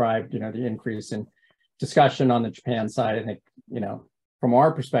already described, the increase in discussion on the Japan side. I think, from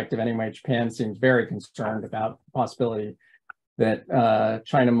our perspective anyway, Japan seems very concerned about the possibility that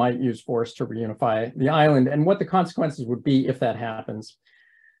China might use force to reunify the island and what the consequences would be if that happens.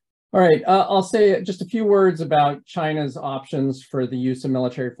 All right, I'll say just a few words about China's options for the use of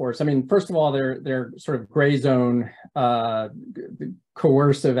military force. I mean, first of all, they're sort of gray zone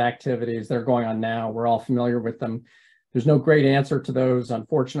coercive activities that are going on now. We're all familiar with them. There's no great answer to those,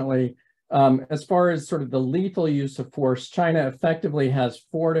 unfortunately. As far as sort of the lethal use of force, China effectively has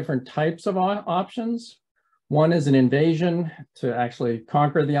 4 different types of options. One is an invasion to actually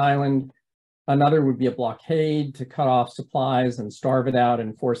conquer the island. Another would be a blockade to cut off supplies and starve it out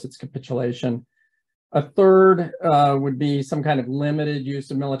and force its capitulation. A third would be some kind of limited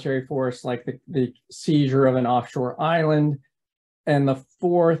use of military force, like the seizure of an offshore island. And the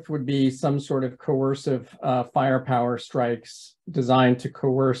fourth would be some sort of coercive firepower strikes designed to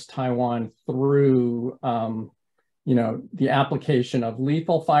coerce Taiwan through, the application of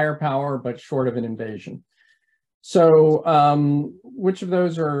lethal firepower, but short of an invasion. So which of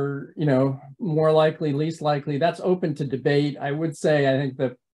those are, more likely, least likely? That's open to debate. I would say I think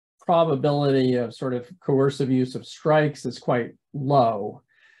the probability of sort of coercive use of strikes is quite low,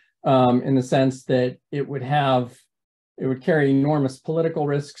 in the sense that it would carry enormous political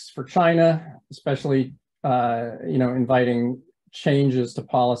risks for China, especially, inviting changes to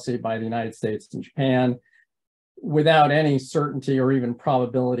policy by the United States and Japan without any certainty or even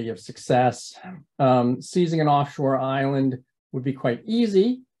probability of success. Seizing an offshore island would be quite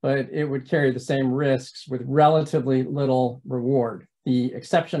easy, but it would carry the same risks with relatively little reward. The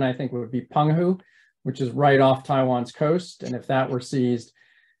exception, I think, would be Penghu, which is right off Taiwan's coast. And if that were seized,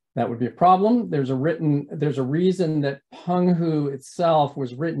 that would be a problem. There's a reason that Penghu itself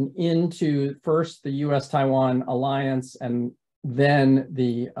was written into first the US-Taiwan alliance and then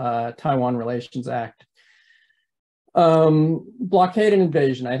the Taiwan Relations Act. Blockade and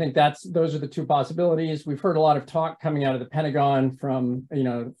invasion. I think those are the two possibilities. We've heard a lot of talk coming out of the Pentagon from,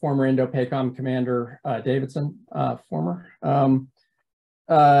 former Indo-PACOM commander Davidson,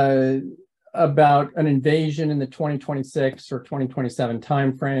 about an invasion in the 2026 or 2027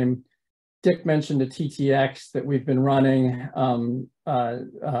 timeframe. Dick mentioned a TTX that we've been running.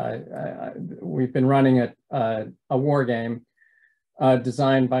 We've been running a war game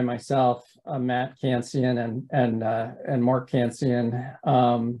designed by myself, Matt Kansian and Mark Kansian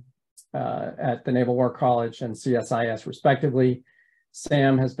at the Naval War College and CSIS respectively.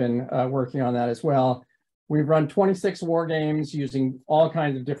 Sam has been working on that as well. We've run 26 war games using all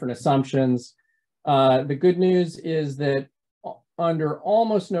kinds of different assumptions. The good news is that under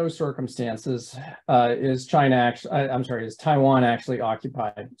almost no circumstances is Taiwan actually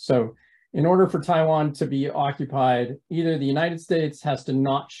occupied. So in order for Taiwan to be occupied, either the United States has to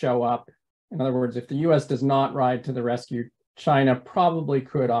not show up. In other words, if the US does not ride to the rescue, China probably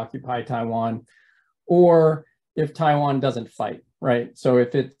could occupy Taiwan, or if Taiwan doesn't fight, right? So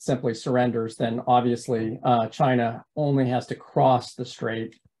if it simply surrenders, then obviously China only has to cross the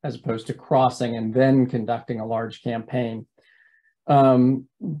strait as opposed to crossing and then conducting a large campaign.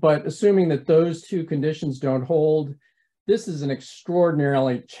 But assuming that those two conditions don't hold, this is an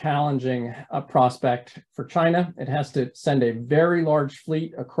extraordinarily challenging prospect for China. It has to send a very large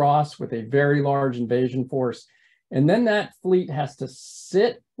fleet across with a very large invasion force. And then that fleet has to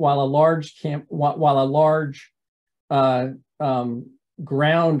sit while a large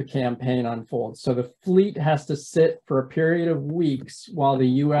ground campaign unfolds. So the fleet has to sit for a period of weeks while the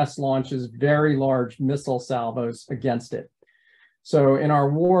US launches very large missile salvos against it. So in our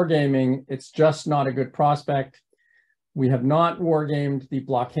wargaming, it's just not a good prospect. We have not wargamed the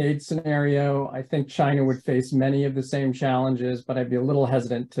blockade scenario. I think China would face many of the same challenges, but I'd be a little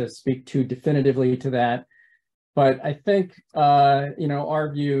hesitant to speak too definitively to that. But I think,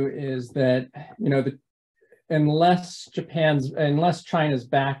 our view is that, unless China's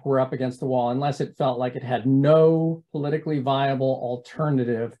back were up against the wall, unless it felt like it had no politically viable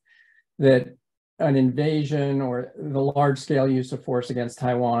alternative, that an invasion or the large-scale use of force against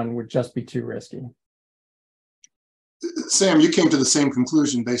Taiwan would just be too risky. Sam, you came to the same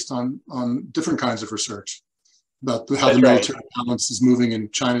conclusion based on different kinds of research about how That's the military balance is moving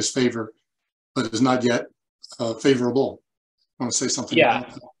in China's favor, but is not yet favorable. Want to say something about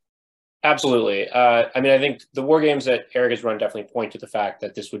that? Absolutely. I think the war games that Eric has run definitely point to the fact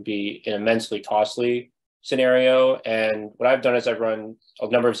that this would be an immensely costly scenario. And what I've done is I've run a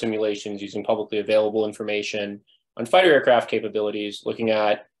number of simulations using publicly available information on fighter aircraft capabilities, looking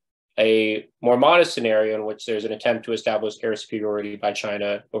at a more modest scenario in which there's an attempt to establish air superiority by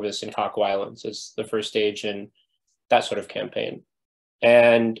China over the Senkaku Islands as the first stage in that sort of campaign.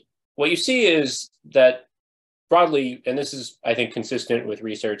 And what you see is that broadly, and this is, I think, consistent with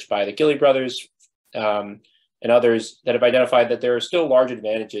research by the Gilley brothers and others that have identified that there are still large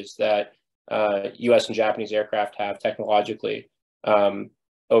advantages that US and Japanese aircraft have technologically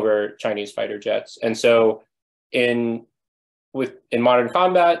over Chinese fighter jets. And so in modern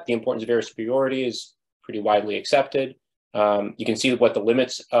combat, the importance of air superiority is pretty widely accepted. You can see what the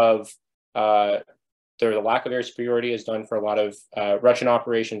limits of the lack of air superiority has done for a lot of Russian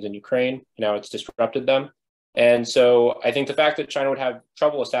operations in Ukraine. Now it's disrupted them. And so I think the fact that China would have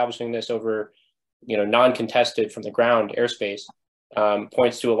trouble establishing this over, non-contested from the ground airspace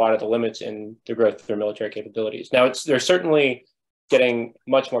points to a lot of the limits in the growth of their military capabilities. Now, they're certainly getting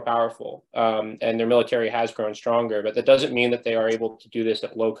much more powerful, and their military has grown stronger, but that doesn't mean that they are able to do this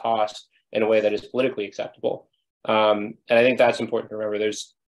at low cost in a way that is politically acceptable. And I think that's important to remember.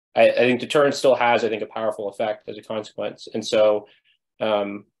 I think deterrence still has, a powerful effect as a consequence. And so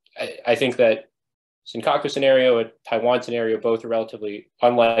I think that Senkaku scenario and Taiwan scenario both are relatively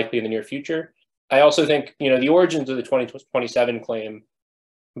unlikely in the near future. I also think, the origins of the 2027 claim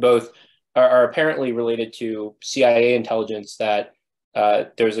both are apparently related to CIA intelligence that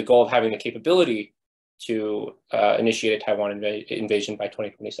there's a goal of having the capability to initiate a Taiwan invasion by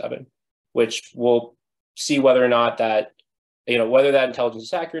 2027, which we'll see whether or not that, whether that intelligence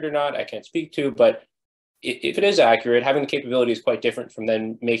is accurate or not, I can't speak to, but if it is accurate, having the capability is quite different from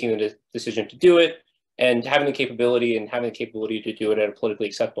then making the decision to do it. And having the capability to do it at a politically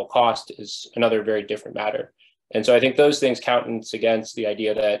acceptable cost is another very different matter. And so I think those things countenance against the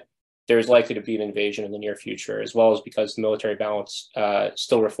idea that there's likely to be an invasion in the near future, as well as because the military balance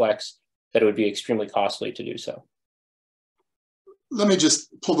still reflects that it would be extremely costly to do so. Let me just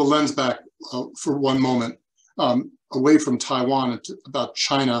pull the lens back for one moment away from Taiwan and about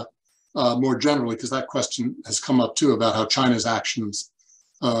China more generally, because that question has come up too about how China's actions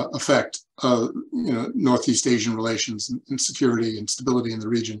affect Northeast Asian relations and security and stability in the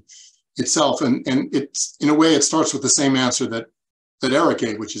region itself. And it's, in a way, it starts with the same answer that Eric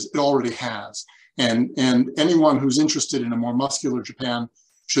gave, which is it already has. And anyone who's interested in a more muscular Japan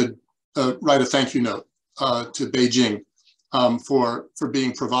should write a thank you note to Beijing for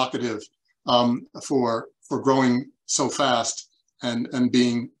being provocative, for growing so fast and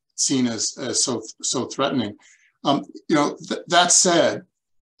being seen as so threatening. That said,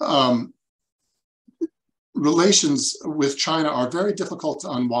 relations with China are very difficult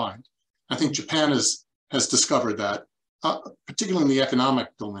to unwind. I think Japan has discovered that, particularly in the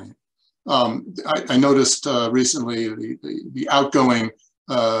economic domain. I noticed recently the outgoing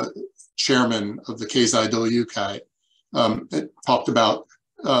chairman of the Keizai Yukai talked about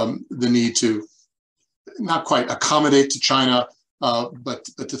the need to not quite accommodate to China, but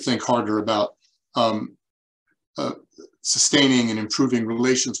to think harder about sustaining and improving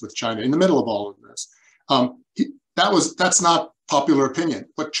relations with China in the middle of all of this. That's not popular opinion.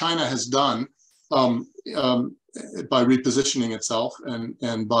 What China has done by repositioning itself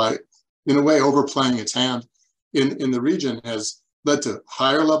and by, in a way, overplaying its hand in the region has led to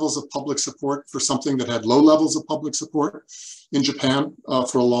higher levels of public support for something that had low levels of public support in Japan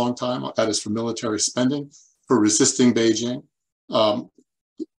for a long time. That is for military spending, for resisting Beijing.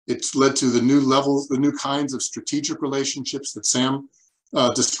 It's led to the new levels, the new kinds of strategic relationships that Sam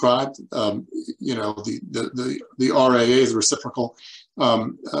described. The RAA, the reciprocal,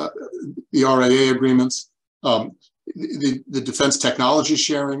 the RAA agreements, the defense technology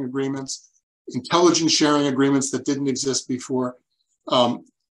sharing agreements, intelligence sharing agreements that didn't exist before, sort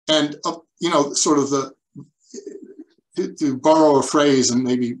of to borrow a phrase and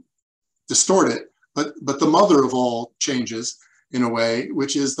maybe distort it, but the mother of all changes, in a way,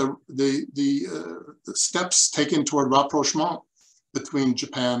 which is the steps taken toward rapprochement between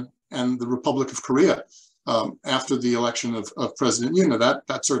Japan and the Republic of Korea after the election of President Yoon.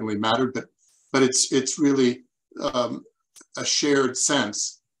 That certainly mattered, but it's really a shared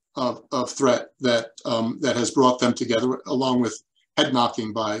sense of threat that has brought them together, along with head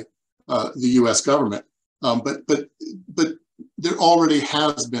knocking by the U.S. government. But there already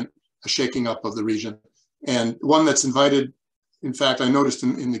has been a shaking up of the region, and one that's invited. In fact, I noticed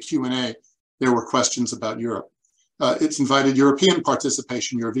in the Q&A, there were questions about Europe. It's invited European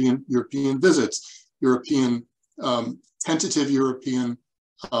participation, European visits, tentative European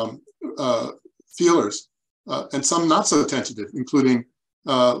feelers, and some not so tentative, including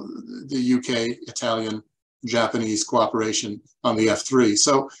the UK, Italian, Japanese cooperation on the F3.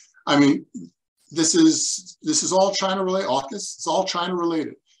 So, I mean, this is all China related. AUKUS, it's all China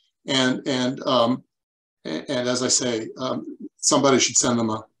related, and as I say, somebody should send them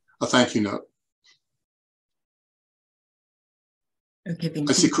a thank you note. Okay, thank you.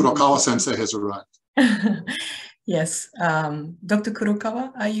 I see Kurokawa Sensei has arrived. Yes, Dr.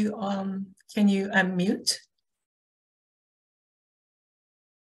 Kurokawa, are you can you unmute?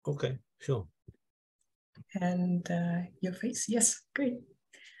 Okay, sure. And your face, yes, great.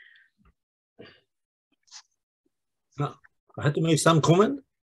 I had to make some comment.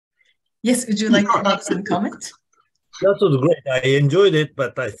 Yes, would you like to make some comment? That was great. I enjoyed it,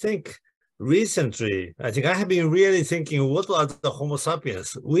 but I think recently, I have been really thinking, what are the Homo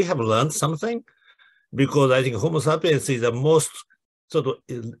sapiens? We have learned something, because I think Homo sapiens is the most sort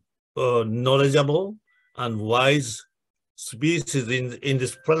of knowledgeable and wise species in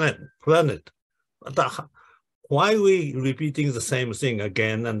this planet. But why are we repeating the same thing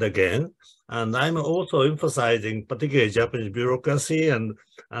again and again? And I'm also emphasizing, particularly Japanese bureaucracy and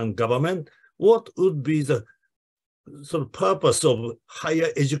government, what would be the sort of purpose of higher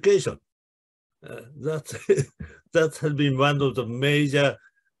education? That has been one of the major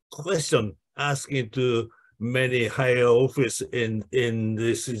questions asking to many higher office in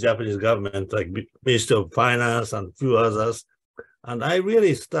this Japanese government, like Minister of Finance and a few others. And I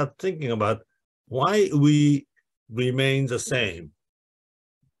really start thinking about why we remain the same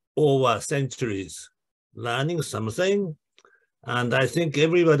over centuries, learning something. And I think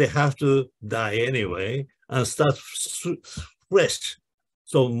everybody has to die anyway and start fresh.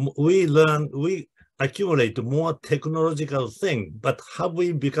 So we accumulate more technological thing, but have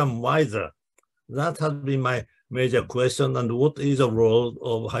we become wiser? That has been my major question. And what is the role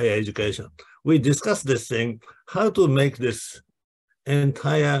of higher education? We discussed this thing, how to make this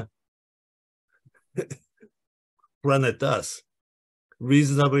entire planet Earth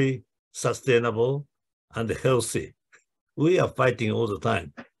reasonably sustainable and healthy. We are fighting all the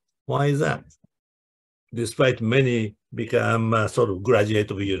time. Why is that? Despite many become sort of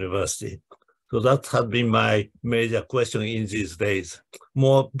graduate of university. So that has been my major question in these days,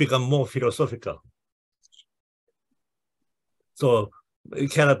 become more philosophical. So it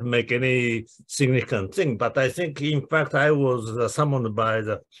cannot make any significant thing, but I think, in fact, I was summoned by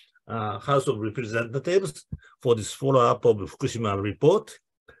the House of Representatives for this follow-up of the Fukushima report.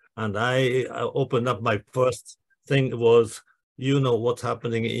 And I opened up, my first thing was, what's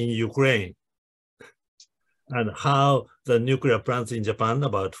happening in Ukraine and how the nuclear plants in Japan,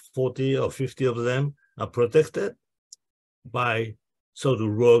 about 40 or 50 of them, are protected by sort of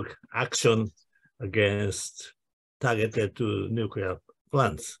rogue action against targeted to nuclear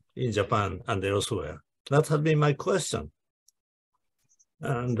plants in Japan and elsewhere. That has been my question.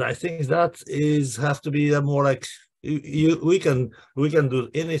 And I think that has to be more like, we can do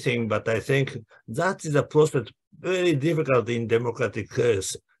anything, but I think that is a process very difficult in democratic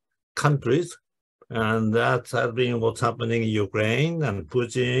countries. And that has been what's happening in Ukraine and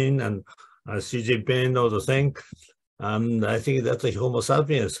Putin and Xi Jinping, all the thing. And I think that's a Homo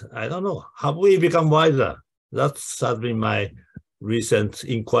sapiens. I don't know. Have we become wiser? That has been my recent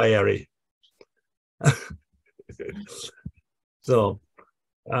inquiry. So,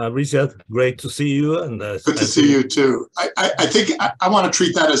 Richard, great to see you. And good to see you too. I think I want to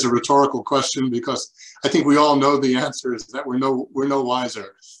treat that as a rhetorical question, because I think we all know the answer is that we're no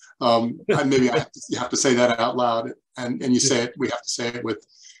wiser. And maybe you have to say that out loud, and you say it. We have to say it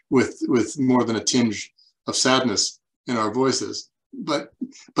with more than a tinge of sadness in our voices. But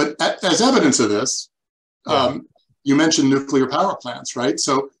as evidence of this, you mentioned nuclear power plants, right?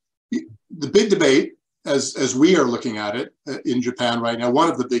 So the big debate, as we are looking at it in Japan right now,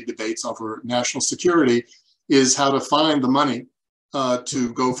 one of the big debates over national security is how to find the money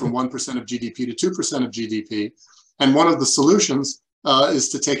to go from 1% of GDP to 2% of GDP. And one of the solutions is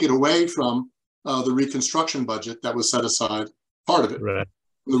to take it away from the reconstruction budget that was set aside, part of it, right.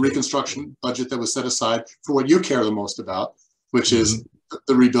 The reconstruction budget that was set aside for what you care the most about, which is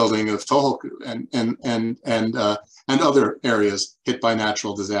the rebuilding of Tohoku and other areas hit by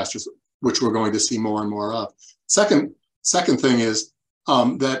natural disasters, which we're going to see more and more of. Second thing is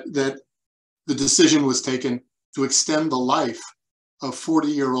that the decision was taken to extend the life of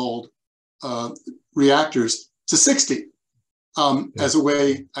 40-year-old reactors to 60 as a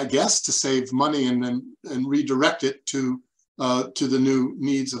way, I guess, to save money and redirect it to the new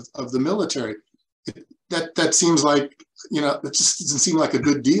needs of the military. That seems like, it just doesn't seem like a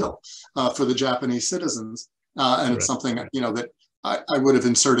good deal for the Japanese citizens, and it's something that I would have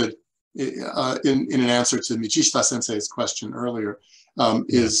inserted in an answer to Michishita Sensei's question earlier. You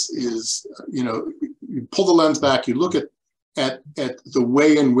pull the lens back, you look at the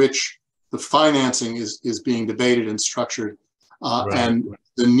way in which the financing is being debated and structured, and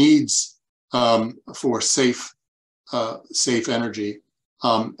the needs for safe energy,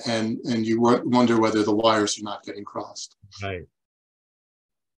 and you wonder whether the wires are not getting crossed. Right.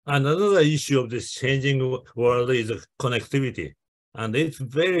 And another issue of this changing world is connectivity, and it's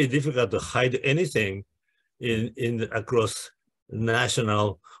very difficult to hide anything in across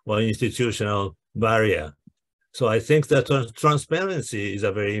national or institutional barrier. So I think that transparency is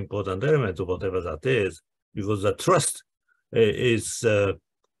a very important element of whatever that is, because the trust is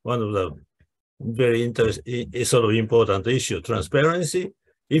one of the very sort of important issue. Transparency.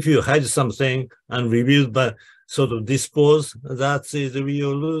 If you hide something and reveal but sort of dispose, that is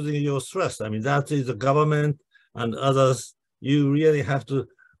you're losing your trust. I mean, that is the government and others. You really have to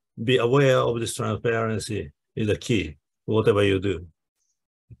be aware of this transparency is the key, whatever you do.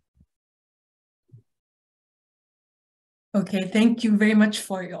 Okay, thank you very much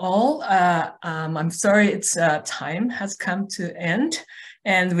for you all. I'm sorry it's time has come to end,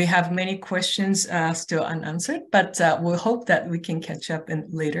 and we have many questions still unanswered, but we'll hope that we can catch up in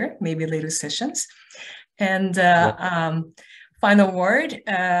maybe later sessions. And final word,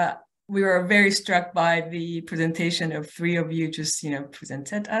 we were very struck by the presentation of three of you just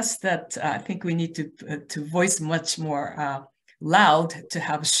presented us, that I think we need to voice much more loud to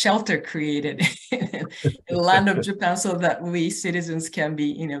have shelter created in the land of Japan, so that we citizens can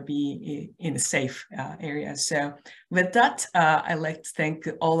be in a safe area. So with that, I'd like to thank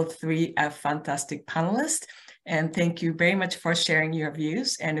all of three fantastic panelists, and thank you very much for sharing your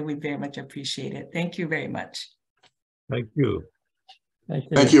views, and we very much appreciate it. Thank you very much. Thank you. Thank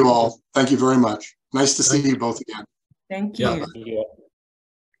you. Thank you all. Thank you very much. Nice to see you both again. Thank you. Thank you.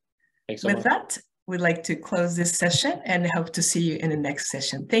 Thanks so much. With that, we'd like to close this session and hope to see you in the next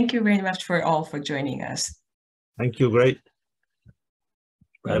session. Thank you very much for joining us. Thank you. Great.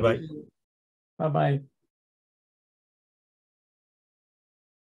 Bye-bye. Bye-bye.